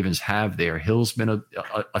what the Ravens have there. Hill's been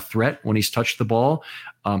a threat when he's touched the ball.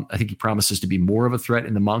 I think he promises to be more of a threat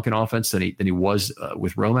in the Monken offense than he was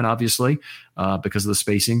with Roman, obviously, because of the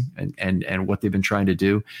spacing and what they've been trying to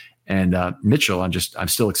do. And Mitchell, I'm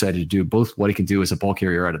still excited to do both what he can do as a ball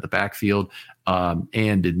carrier out of the backfield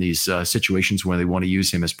and in these situations where they want to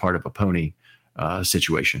use him as part of a pony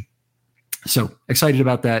situation. So excited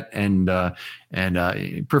about that and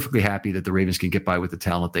perfectly happy that the Ravens can get by with the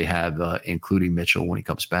talent they have, including Mitchell when he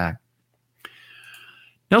comes back.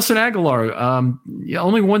 Nelson Aguilar,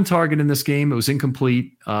 only 1 target in this game. It was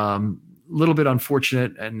incomplete. Little bit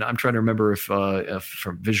unfortunate, and I'm trying to remember if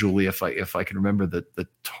visually if I can remember the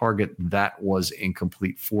target that was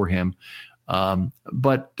incomplete for him.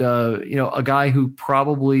 But a guy who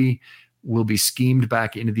probably will be schemed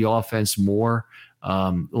back into the offense more.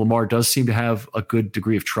 Lamar does seem to have a good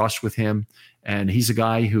degree of trust with him, and he's a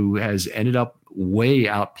guy who has ended up way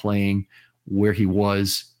outplaying where he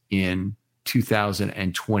was in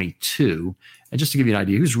 2022. And just to give you an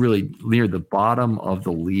idea, he was really near the bottom of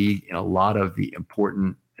the league in a lot of the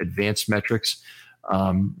important advanced metrics,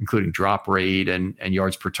 including drop rate and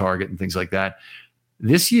yards per target and things like that.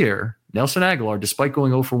 This year, Nelson Aguilar, despite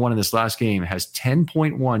going 0 for 1 in this last game, has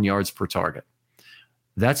 10.1 yards per target.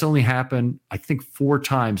 That's only happened, I think, 4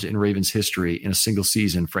 times in Ravens history in a single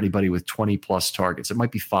season for anybody with 20-plus targets. It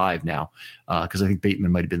might be 5 now because I think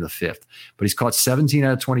Bateman might have been the 5th. But he's caught 17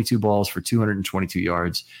 out of 22 balls for 222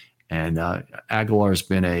 yards. And Aguilar has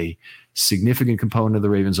been a significant component of the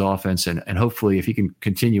Ravens offense. And hopefully, if he can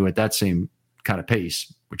continue at that same kind of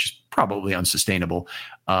pace, which is probably unsustainable,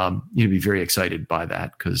 you'd be very excited by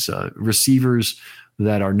that because receivers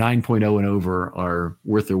that are 9.0 and over are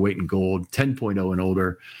worth their weight in gold, 10.0 and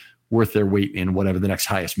older worth their weight in whatever the next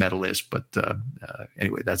highest medal is. But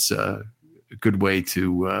anyway, that's a good way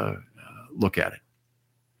to look at it.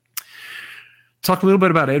 Talked a little bit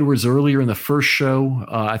about Edwards earlier in the first show.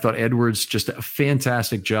 I thought Edwards just a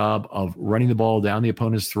fantastic job of running the ball down the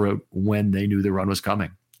opponent's throat when they knew the run was coming.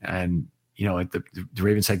 And, the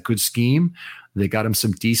Ravens had good scheme. They got him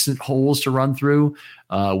some decent holes to run through.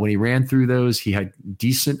 When he ran through those, he had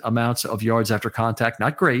decent amounts of yards after contact.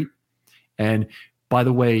 Not great. And by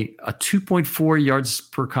the way, a 2.4 yards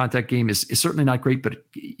per contact game is certainly not great, but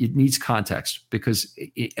it needs context because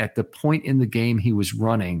at the point in the game he was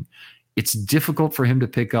running, it's difficult for him to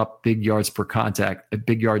pick up big yards per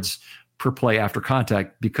play after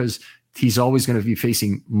contact because he's always going to be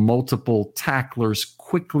facing multiple tacklers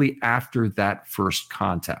quickly after that first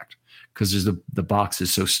contact because the box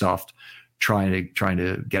is so stuffed trying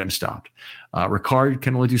to get him stopped. Ricard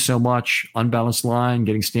can only do so much. Unbalanced line,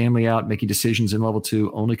 getting Stanley out, making decisions in level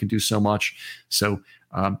 2 only can do so much. So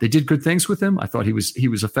they did good things with him. I thought he was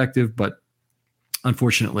effective, but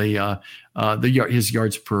unfortunately, his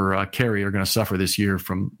yards per carry are going to suffer this year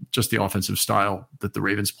from just the offensive style that the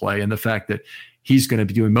Ravens play, and the fact that he's going to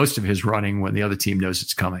be doing most of his running when the other team knows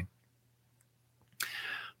it's coming.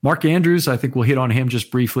 Mark Andrews, I think we'll hit on him just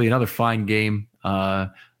briefly. Another fine game.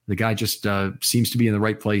 The guy just seems to be in the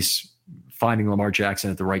right place, finding Lamar Jackson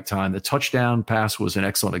at the right time. The touchdown pass was an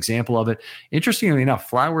excellent example of it. Interestingly enough,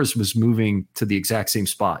 Flowers was moving to the exact same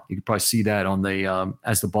spot. You could probably see that on the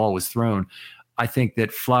as the ball was thrown. I think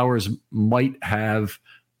that Flowers might have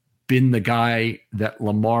been the guy that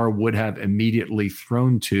Lamar would have immediately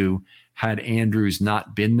thrown to had Andrews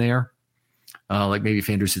not been there. Like maybe if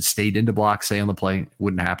Andrews had stayed into block, say on the play, it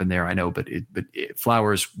wouldn't happen there. I know, but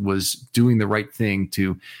Flowers was doing the right thing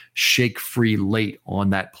to shake free late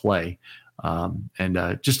on that play.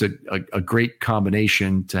 And just a great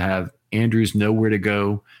combination to have Andrews know where to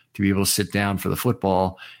go, to be able to sit down for the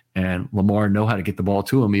football, and Lamar know how to get the ball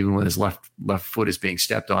to him, even when his left foot is being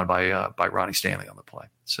stepped on by Ronnie Stanley on the play.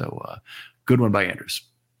 So good one by Andrews.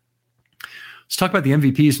 Let's talk about the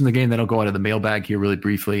MVPs from the game. Then I'll go out of the mailbag here really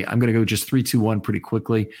briefly. I'm going to go just 3-2-1 pretty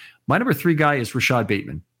quickly. My number 3 guy is Rashad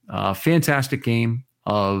Bateman. Fantastic game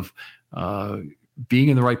of being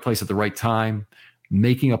in the right place at the right time,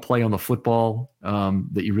 making a play on the football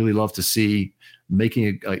that you really love to see,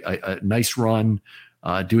 making a nice run,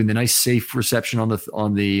 doing the nice safe reception on the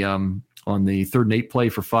 3rd and 8 play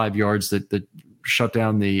for 5 yards that shut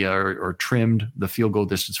down or trimmed the field goal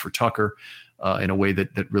distance for Tucker. In a way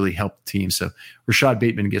that really helped the team. So Rashad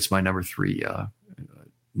Bateman gets my number 3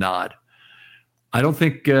 nod. I don't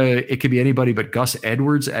think it could be anybody but Gus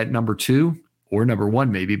Edwards at number 2 or number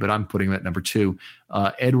 1 maybe, but I'm putting him at number 2.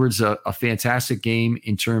 Edwards, a fantastic game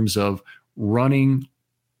in terms of running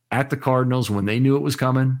at the Cardinals when they knew it was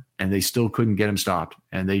coming and they still couldn't get him stopped.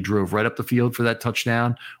 And they drove right up the field for that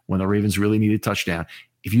touchdown when the Ravens really needed a touchdown.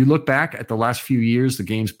 If you look back at the last few years, the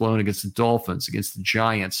games blown against the Dolphins, against the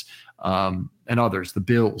Giants, and others, the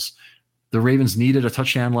Bills, the Ravens needed a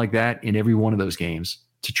touchdown like that in every one of those games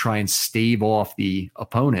to try and stave off the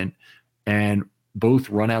opponent and both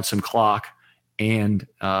run out some clock and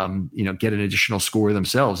get an additional score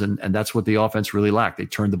themselves. And that's what the offense really lacked. They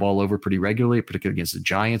turned the ball over pretty regularly, particularly against the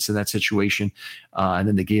Giants in that situation. And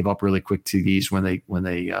then they gave up really quick TDs when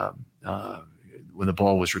the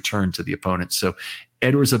ball was returned to the opponent. So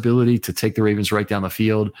Edwards' ability to take the Ravens right down the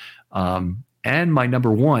field, and my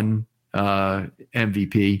number 1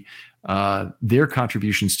 MVP, their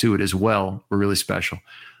contributions to it as well were really special.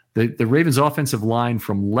 The Ravens' offensive line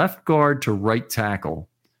from left guard to right tackle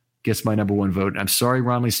gets my number 1 vote. And I'm sorry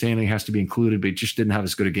Ronnie Stanley has to be included, but he just didn't have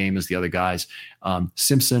as good a game as the other guys.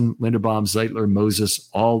 Simpson, Linderbaum, Zeitler, Moses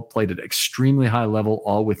all played at extremely high level,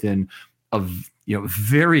 all within a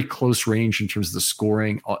very close range in terms of the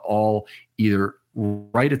scoring, all either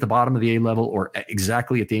right at the bottom of the A level or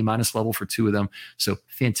exactly at the A- level for 2 of them. So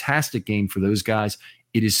fantastic game for those guys.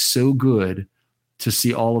 It is so good to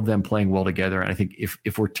see all of them playing well together. And I think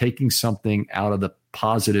if we're taking something out of the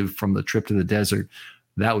positive from the trip to the desert,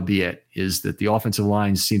 that would be it, is that the offensive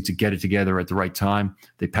line seemed to get it together at the right time.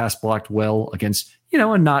 They pass blocked well against,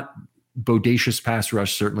 a not bodacious pass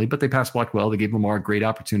rush, certainly, but they pass blocked well. They gave Lamar a great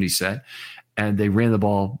opportunity set, and they ran the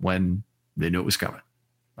ball when they knew it was coming.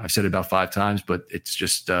 I've said it about 5 times, but it's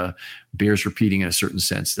just bears repeating in a certain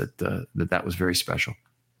sense that was very special.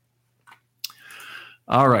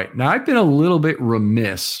 All right. Now, I've been a little bit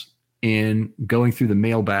remiss in going through the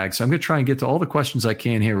mailbag, so I'm going to try and get to all the questions I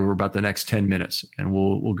can here over about the next 10 minutes, and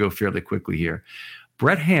we'll go fairly quickly here.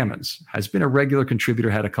 Brett Hammonds has been a regular contributor,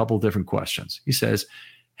 had a couple of different questions. He says,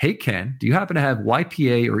 "Hey, Ken, do you happen to have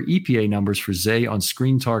YPA or EPA numbers for Zay on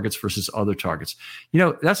screen targets versus other targets?"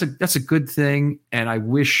 That's a good thing, and I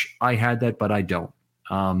wish I had that, but I don't.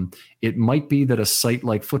 It might be that a site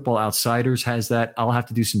like Football Outsiders has that. I'll have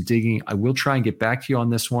to do some digging. I will try and get back to you on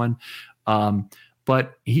this one.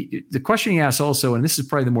 But the question he asks also, and this is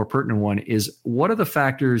probably the more pertinent one, is what are the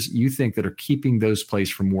factors you think that are keeping those plays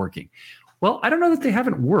from working? Well, I don't know that they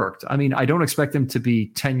haven't worked. I mean, I don't expect them to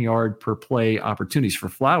be 10-yard per play opportunities for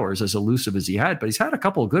Flowers, as elusive as he had, but he's had a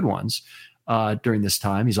couple of good ones during this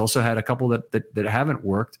time. He's also had a couple that haven't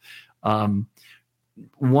worked.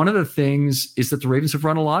 One of the things is that the Ravens have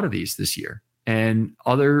run a lot of these this year, and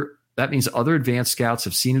that means other advanced scouts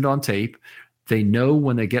have seen it on tape. They know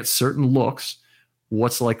when they get certain looks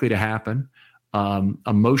what's likely to happen.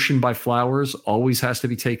 A motion by Flowers always has to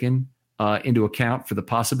be taken into account for the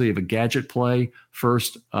possibility of a gadget play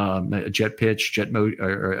first, a jet pitch, jet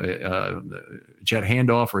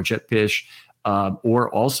handoff, or a jet pitch,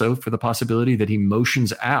 or also for the possibility that he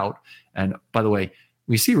motions out. And by the way,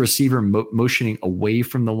 we see a receiver motioning away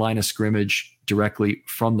from the line of scrimmage directly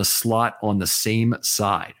from the slot on the same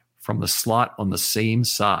side.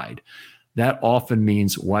 That often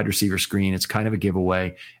means wide receiver screen. It's kind of a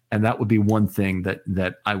giveaway. And that would be one thing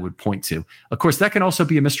that I would point to. Of course, that can also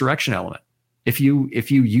be a misdirection element. If you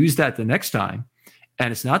use that the next time,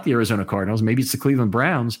 and it's not the Arizona Cardinals, maybe it's the Cleveland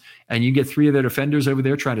Browns, and you get 3 of their defenders over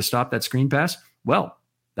there trying to stop that screen pass, well,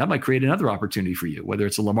 that might create another opportunity for you, whether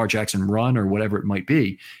it's a Lamar Jackson run or whatever it might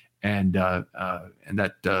be. And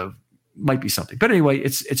that might be something. But anyway,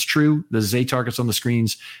 it's true. The Zay targets on the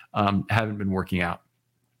screens haven't been working out.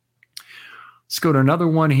 Let's go to another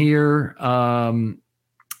one here.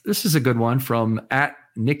 This is a good one from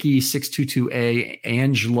 @Nikki622A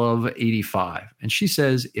Angelove85. And she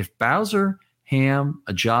says, if Bowser, Ham,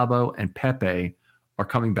 Ajabo, and Pepe are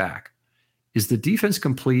coming back, is the defense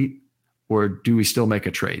complete, or do we still make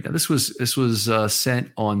a trade? Now, this was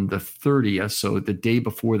sent on the 30th, so the day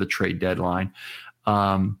before the trade deadline.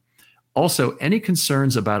 Also, any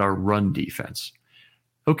concerns about our run defense?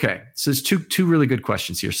 Okay, so there's two really good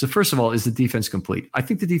questions here. So first of all, is the defense complete? I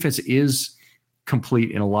think the defense is complete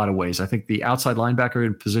in a lot of ways. I think the outside linebacker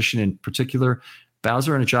in position in particular,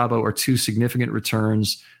 Bowser and Ajabo, are 2 significant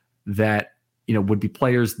returns that would be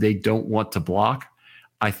players they don't want to block.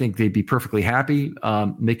 I think they'd be perfectly happy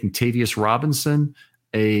making Tavius Robinson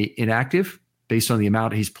a inactive based on the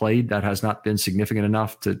amount he's played. That has not been significant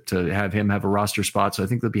enough to have him have a roster spot. So I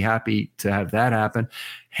think they'll be happy to have that happen.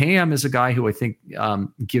 Ham is a guy who I think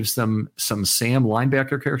gives them some Sam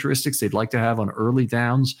linebacker characteristics they'd like to have on early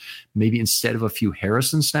downs, maybe instead of a few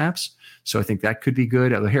Harrison snaps. So I think that could be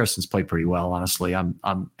good. Harrison's played pretty well, honestly. I'm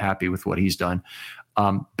happy with what he's done.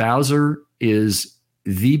 Bowser is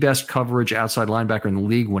the best coverage outside linebacker in the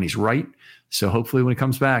league when he's right. So hopefully when he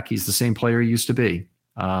comes back, he's the same player he used to be.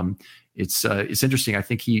 It's interesting. I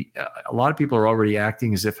think a lot of people are already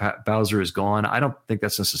acting as if Bowser is gone. I don't think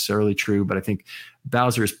that's necessarily true, but I think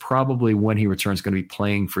Bowser is probably, when he returns, going to be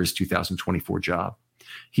playing for his 2024 job.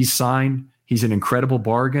 He's signed. He's an incredible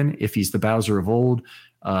bargain. If he's the Bowser of old,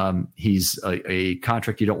 he's a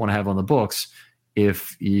contract you don't want to have on the books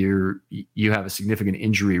if you have a significant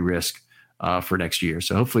injury risk for next year.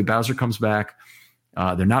 So hopefully Bowser comes back.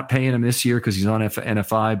 They're not paying him this year because he's on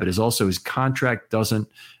NFI, but his contract doesn't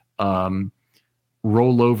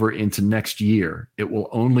roll over into next year. It will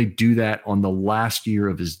only do that on the last year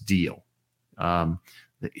of his deal.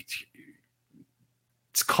 It's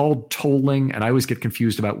called tolling, and I always get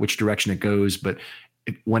confused about which direction it goes. But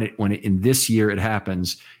when in this year it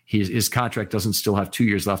happens, his contract doesn't still have 2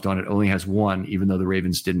 years left on it; only has 1, even though the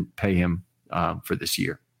Ravens didn't pay him for this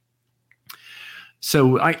year.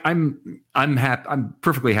 So I'm happy. I'm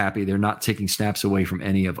perfectly happy they're not taking snaps away from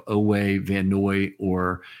any of Owe, Van Noy,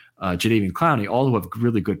 or Jadeveon Clowney, all who have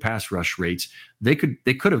really good pass rush rates. They could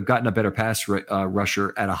have gotten a better pass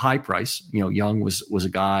rusher at a high price. Young was a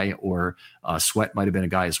guy, or Sweat might have been a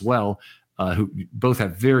guy as well, who both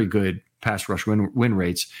have very good pass rush win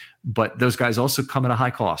rates. But those guys also come at a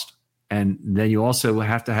high cost. And then you also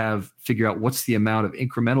have to figure out what's the amount of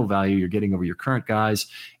incremental value you're getting over your current guys.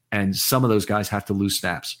 And some of those guys have to lose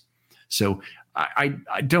snaps. So I'm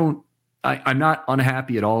not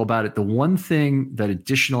unhappy at all about it. The one thing that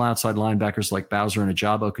additional outside linebackers like Bowser and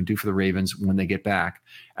Ajabo can do for the Ravens when they get back,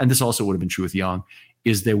 and this also would have been true with Young,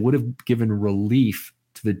 is they would have given relief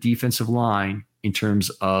to the defensive line in terms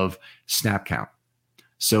of snap count.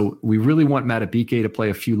 So we really want Matabike to play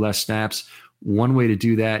a few less snaps. One way to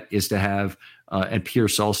do that is to have, and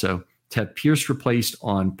Pierce also, to have Pierce replaced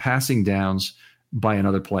on passing downs by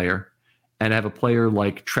another player, and have a player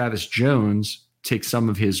like Travis Jones take some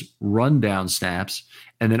of his rundown snaps,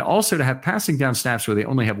 and then also to have passing down snaps where they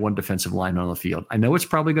only have one defensive lineman on the field. I know it's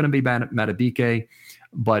probably going to be Matabike,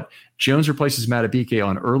 but Jones replaces Matabike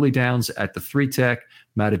on early downs at the 3-tech.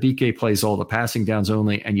 Matabike plays all the passing downs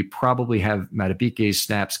only, and you probably have Matabike's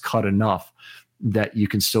snaps cut enough that you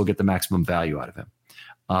can still get the maximum value out of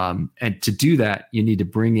him. And to do that, you need to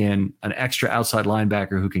bring in an extra outside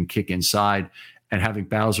linebacker who can kick inside, and having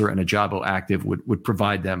Bowser and Ajabo active would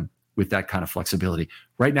provide them with that kind of flexibility.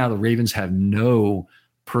 Right now, the Ravens have no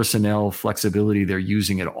personnel flexibility they're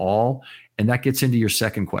using at all. And that gets into your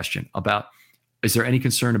second question about, is there any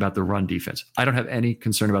concern about the run defense? I don't have any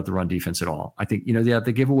concern about the run defense at all. I think,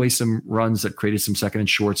 they give away some runs that created some second and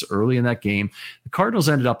shorts early in that game. The Cardinals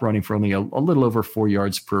ended up running for only a little over 4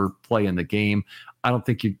 yards per play in the game. I don't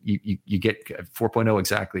think you get 4.0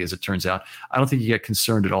 exactly, as it turns out. I don't think you get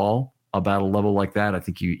concerned at all about a level like that. I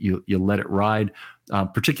think you let it ride,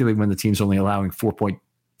 particularly when the team's only allowing 4.3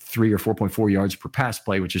 or 4.4 yards per pass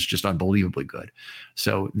play, which is just unbelievably good.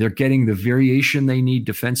 So they're getting the variation they need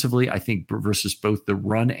defensively, I think, versus both the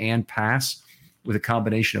run and pass, with a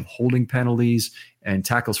combination of holding penalties and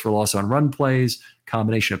tackles for loss on run plays,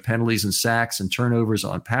 combination of penalties and sacks and turnovers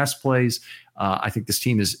on pass plays. I think this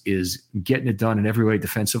team is getting it done in every way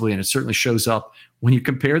defensively, and it certainly shows up when you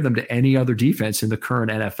compare them to any other defense in the current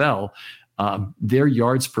NFL. Their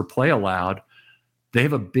yards per play allowed, they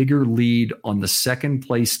have a bigger lead on the second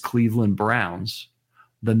place Cleveland Browns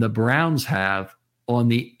than the Browns have on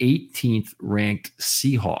the 18th ranked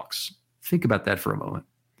Seahawks. Think about that for a moment.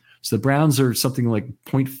 So the Browns are something like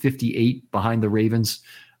 0.58 behind the Ravens.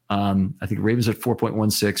 I think Ravens are at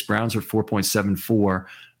 4.16, Browns are at 4.74,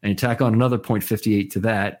 and you tack on another 0.58 to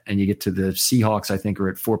that, and you get to the Seahawks, I think, are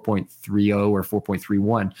at 4.30 or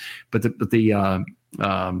 4.31. But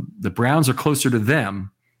the Browns are closer to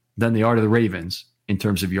them than they are to the Ravens in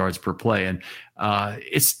terms of yards per play. And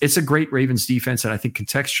it's a great Ravens defense, and I think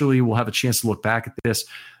contextually we'll have a chance to look back at this.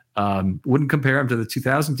 Wouldn't compare them to the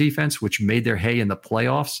 2000 defense, which made their hay in the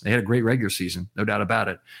playoffs. They had a great regular season, no doubt about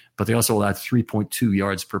it, but they also allowed 3.2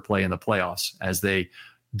 yards per play in the playoffs as they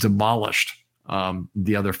demolished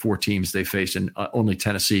the other four teams they faced, and only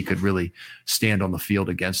Tennessee could really stand on the field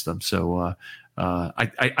against them. So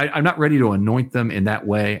I'm not ready to anoint them in that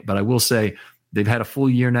way, but I will say they've had a full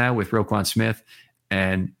year now with Roquan Smith,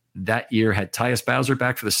 and that year had Tyus Bowser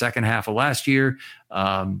back for the second half of last year.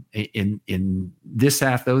 In this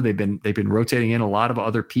half, though, they've been rotating in a lot of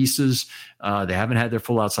other pieces. They haven't had their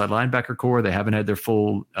full outside linebacker core. They haven't had their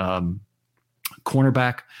full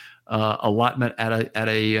cornerback allotment at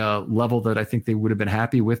a level that I think they would have been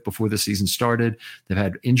happy with before the season started. They've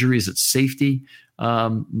had injuries at safety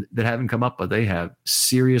that haven't come up, but they have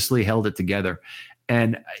seriously held it together.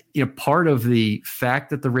 And part of the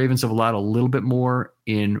fact that the Ravens have allowed a little bit more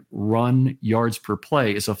in run yards per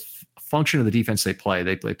play is a function of the defense they play.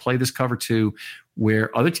 They play this cover two,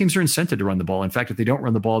 where other teams are incented to run the ball. In fact, if they don't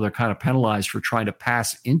run the ball, they're kind of penalized for trying to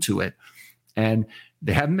pass into it. And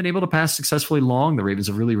they haven't been able to pass successfully long. The Ravens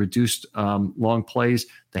have really reduced long plays.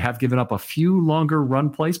 They have given up a few longer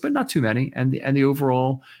run plays, but not too many. And the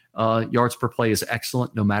overall yards per play is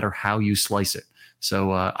excellent, no matter how you slice it.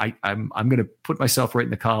 So I'm going to put myself right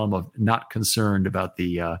in the column of not concerned about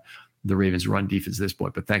the Ravens' run defense at this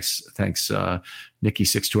point. But thanks, Nikki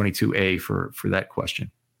 622A for that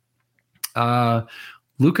question.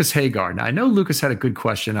 Lucas Hagar. Now I know Lucas had a good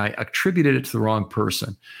question. I attributed it to the wrong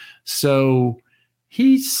person. So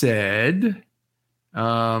he said,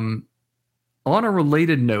 on a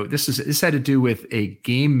related note, this had to do with a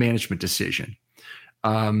game management decision.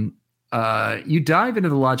 You dive into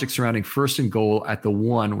the logic surrounding 1st and goal at the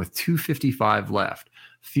 1 with 2:55 left.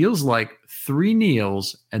 Feels like 3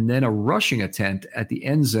 kneels and then a rushing attempt at the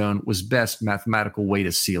end zone was best mathematical way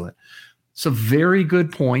to seal it. It's a very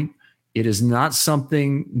good point. It is not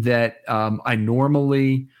something that I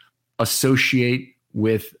normally associate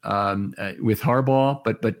with Harbaugh,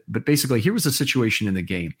 but basically here was the situation in the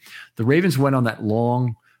game. The Ravens went on that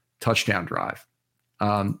long touchdown drive.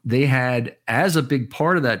 They had, as a big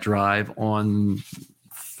part of that drive, on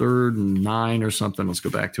 3rd and 9 or something, let's go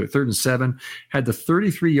back to it, 3rd and 7, had the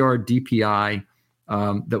 33-yard DPI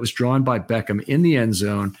that was drawn by Beckham in the end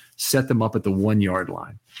zone, set them up at the 1-yard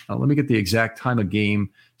line. Let me get the exact time of game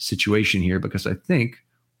situation here, because I think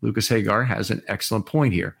Lucas Hagar has an excellent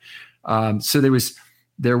point here. So there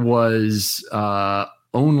was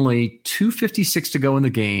only 2:56 to go in the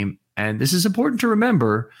game, and this is important to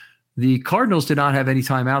remember. The Cardinals did not have any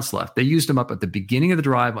timeouts left. They used them up at the beginning of the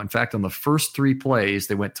drive. In fact, on the first 3 plays,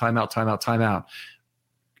 they went timeout, timeout, timeout,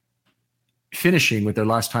 finishing with their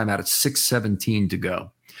last timeout at 6:17 to go.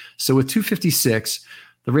 So with 2:56,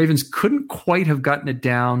 the Ravens couldn't quite have gotten it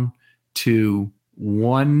down to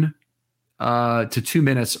 2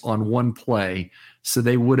 minutes on one play. So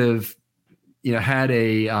they would have, had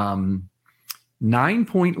a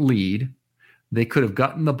 9-point lead. They could have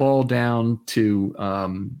gotten the ball down to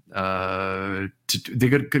they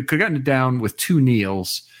could have gotten it down with 2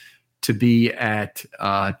 kneels to be at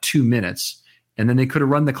 2 minutes. And then they could have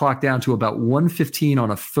run the clock down to about 1:15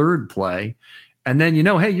 on a 3rd play. And then,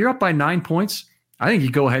 hey, you're up by 9 points. I think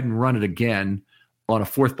you go ahead and run it again on a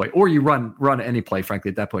 4th play, or you run any play, frankly,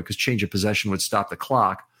 at that point, because change of possession would stop the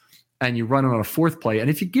clock. And you run it on a 4th play. And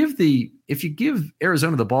if you give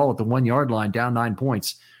Arizona the ball at the 1-yard line down 9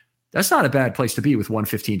 points, that's not a bad place to be with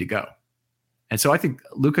 1:15 to go. And so I think,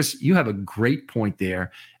 Lucas, you have a great point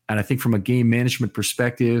there. And I think from a game management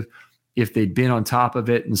perspective, if they'd been on top of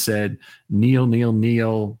it and said, kneel,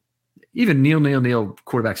 even kneel,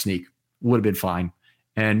 quarterback sneak, would have been fine.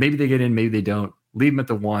 And maybe they get in, maybe they don't. Leave them at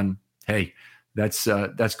the 1. Hey, that's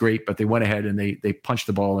great. But they went ahead and they punched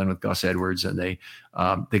the ball in with Gus Edwards, and they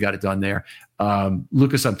got it done there.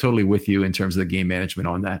 Lucas, I'm totally with you in terms of the game management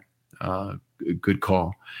on that. Good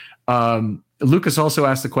call. Lucas also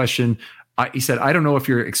asked the question. He said, I don't know if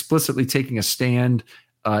you're explicitly taking a stand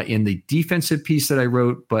in the defensive piece that I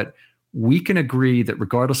wrote, but we can agree that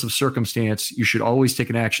regardless of circumstance, you should always take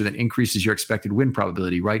an action that increases your expected win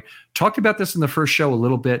probability, right? Talked about this in the first show a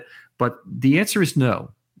little bit, but the answer is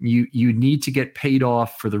no. You need to get paid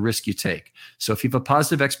off for the risk you take. So if you have a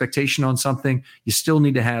positive expectation on something, you still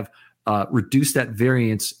need to have reduce that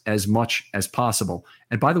variance as much as possible.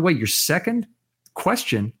 And by the way, your second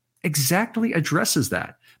question exactly addresses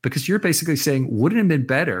that, because you're basically saying, wouldn't it have been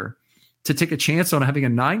better to take a chance on having a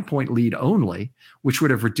 9-point lead only, which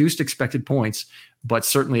would have reduced expected points, but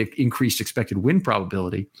certainly increased expected win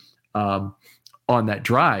probability on that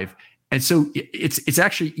drive? And so it's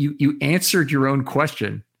actually you answered your own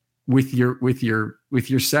question with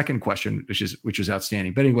your second question, which is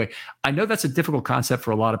outstanding. But anyway, I know that's a difficult concept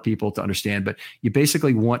for a lot of people to understand, but you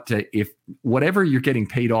basically want to, if whatever you're getting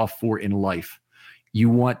paid off for in life, you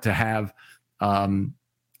want to have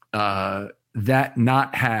that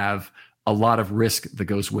not have a lot of risk that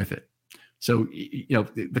goes with it. So,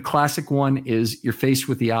 the classic one is you're faced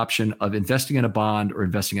with the option of investing in a bond or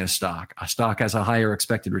investing in a stock. A stock has a higher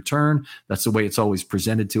expected return. That's the way it's always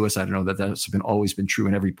presented to us. I don't know that that's always been true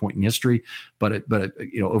in every point in history, but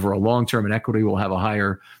over a long term, an equity will have a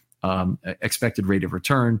higher expected rate of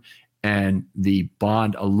return, and the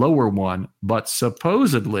bond a lower one. But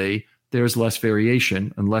supposedly there's less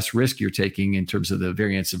variation and less risk you're taking in terms of the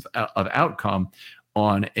variance of outcome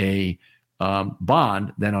on a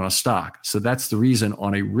bond than on a stock. So that's the reason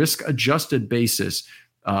on a risk-adjusted basis,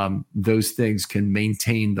 those things can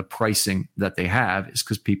maintain the pricing that they have, is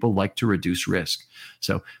because people like to reduce risk.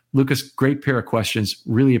 So Lucas, great pair of questions.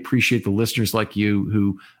 Really appreciate the listeners like you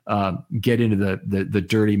who get into the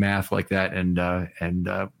dirty math like that. And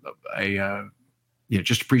I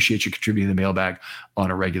just appreciate you contributing to the mailbag on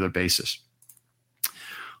a regular basis.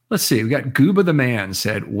 Let's see. We got Gooba the Man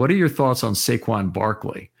said, what are your thoughts on Saquon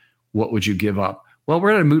Barkley? What would you give up? Well,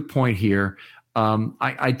 we're at a moot point here.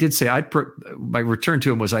 I did say my return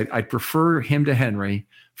to him was I'd prefer him to Henry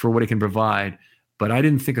for what he can provide, but I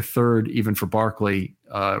didn't think a third, even for Barkley,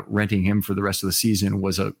 renting him for the rest of the season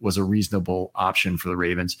was a reasonable option for the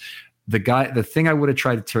Ravens. The thing I would have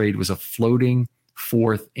tried to trade was a floating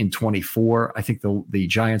fourth in 24. I think the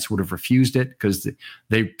Giants would have refused it because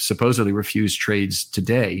they supposedly refused trades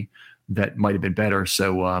today that might have been better.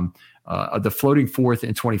 So the floating fourth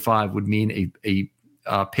in 25 would mean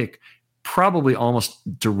a pick probably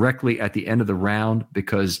almost directly at the end of the round,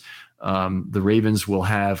 because the Ravens will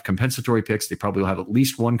have compensatory picks. They probably will have at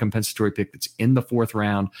least one compensatory pick that's in the fourth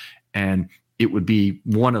round, and it would be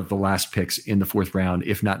one of the last picks in the fourth round,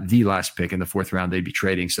 if not the last pick in the fourth round they'd be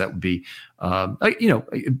trading. So that would be,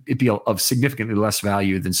 it'd be of significantly less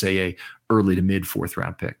value than, say, a early to mid fourth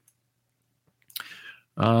round pick.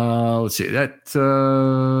 Let's see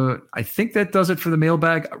that. I think that does it for the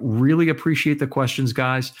mailbag. Really appreciate the questions,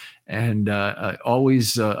 guys, and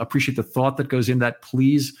always appreciate the thought that goes in that.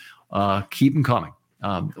 Please keep them coming.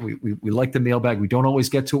 We like the mailbag. We don't always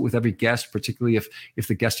get to it with every guest, particularly if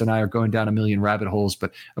the guest and I are going down a million rabbit holes,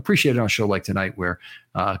 but appreciate it on a show like tonight where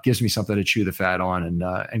it gives me something to chew the fat on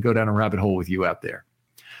and go down a rabbit hole with you out there.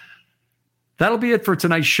 That'll be it for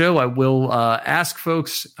tonight's show. I will ask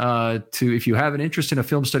folks if you have an interest in a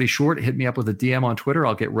film study short, hit me up with a DM on Twitter.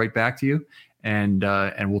 I'll get right back to you, and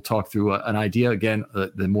we'll talk through an idea. Again,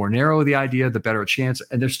 the more narrow the idea, the better a chance.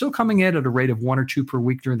 And they're still coming in at a rate of 1 or 2 per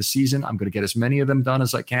week during the season. I'm going to get as many of them done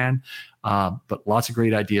as I can, but lots of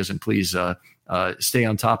great ideas. And please stay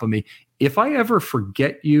on top of me. If I ever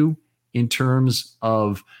forget you in terms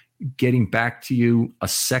of getting back to you a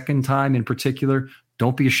second time in particular,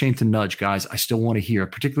 don't be ashamed to nudge, guys. I still want to hear,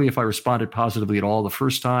 particularly if I responded positively at all the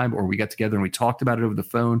first time, or we got together and we talked about it over the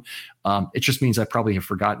phone. It just means I probably have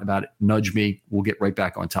forgotten about it. Nudge me. We'll get right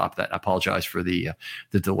back on top of that. I apologize for the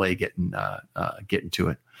delay getting to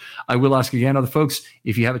it. I will ask again, other folks,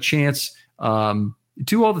 if you have a chance,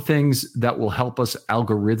 do all the things that will help us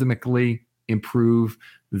algorithmically improve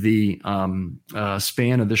the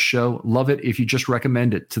span of this show. Love it if you just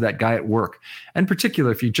recommend it to that guy at work. In particular,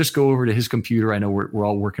 if you just go over to his computer, I know we're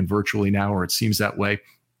all working virtually now, or it seems that way.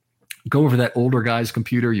 Go over to that older guy's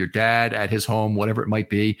computer, your dad at his home, whatever it might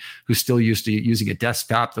be, who's still used to using a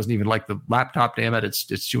desktop, doesn't even like the laptop, damn it, it's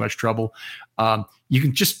too much trouble. You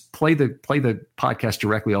can just play the podcast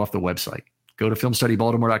directly off the website. Go to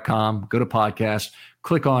filmstudybaltimore.com, go to podcast,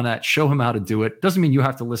 click on that, show him how to do it. Doesn't mean you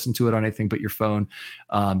have to listen to it on anything but your phone.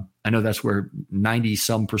 I know that's where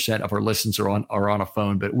 90% of our listens are on a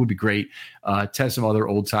phone, but it would be great to have some other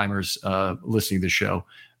old timers listening to the show.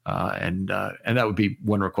 And that would be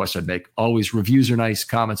one request I'd make. Always, reviews are nice,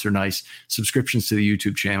 comments are nice, subscriptions to the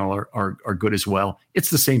YouTube channel are good as well. It's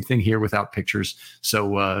the same thing here without pictures,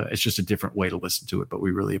 so it's just a different way to listen to it. But we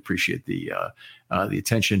really appreciate the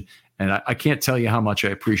attention, and I can't tell you how much I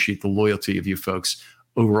appreciate the loyalty of you folks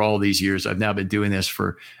over all these years. I've now been doing this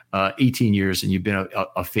for 18 years, and you've been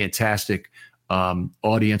a fantastic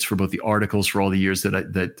audience for both the articles for all the years that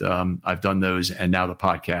I've done those, and now the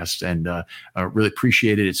podcast, and I really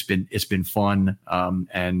appreciate it. It's been fun,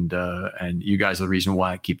 and you guys are the reason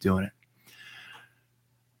why I keep doing it.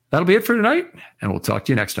 That'll be it for tonight, and we'll talk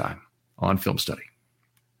to you next time on Film Study.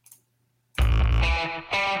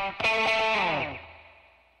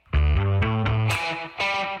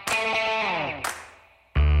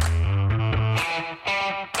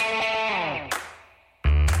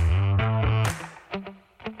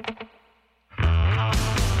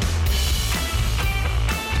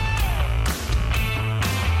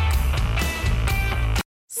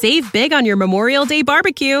 Save big on your Memorial Day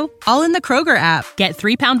barbecue, all in the Kroger app. Get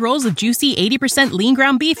 3-pound rolls of juicy 80% lean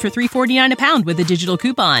ground beef for $3.49 a pound with a digital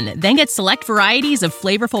coupon. Then get select varieties of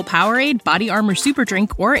flavorful Powerade, Body Armor Super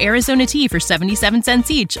Drink, or Arizona tea for 77 cents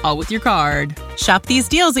each, all with your card. Shop these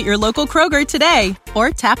deals at your local Kroger today, or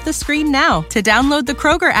tap the screen now to download the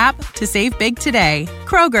Kroger app to save big today.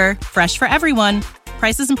 Kroger, fresh for everyone.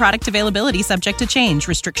 Prices and product availability subject to change.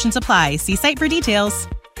 Restrictions apply. See site for details.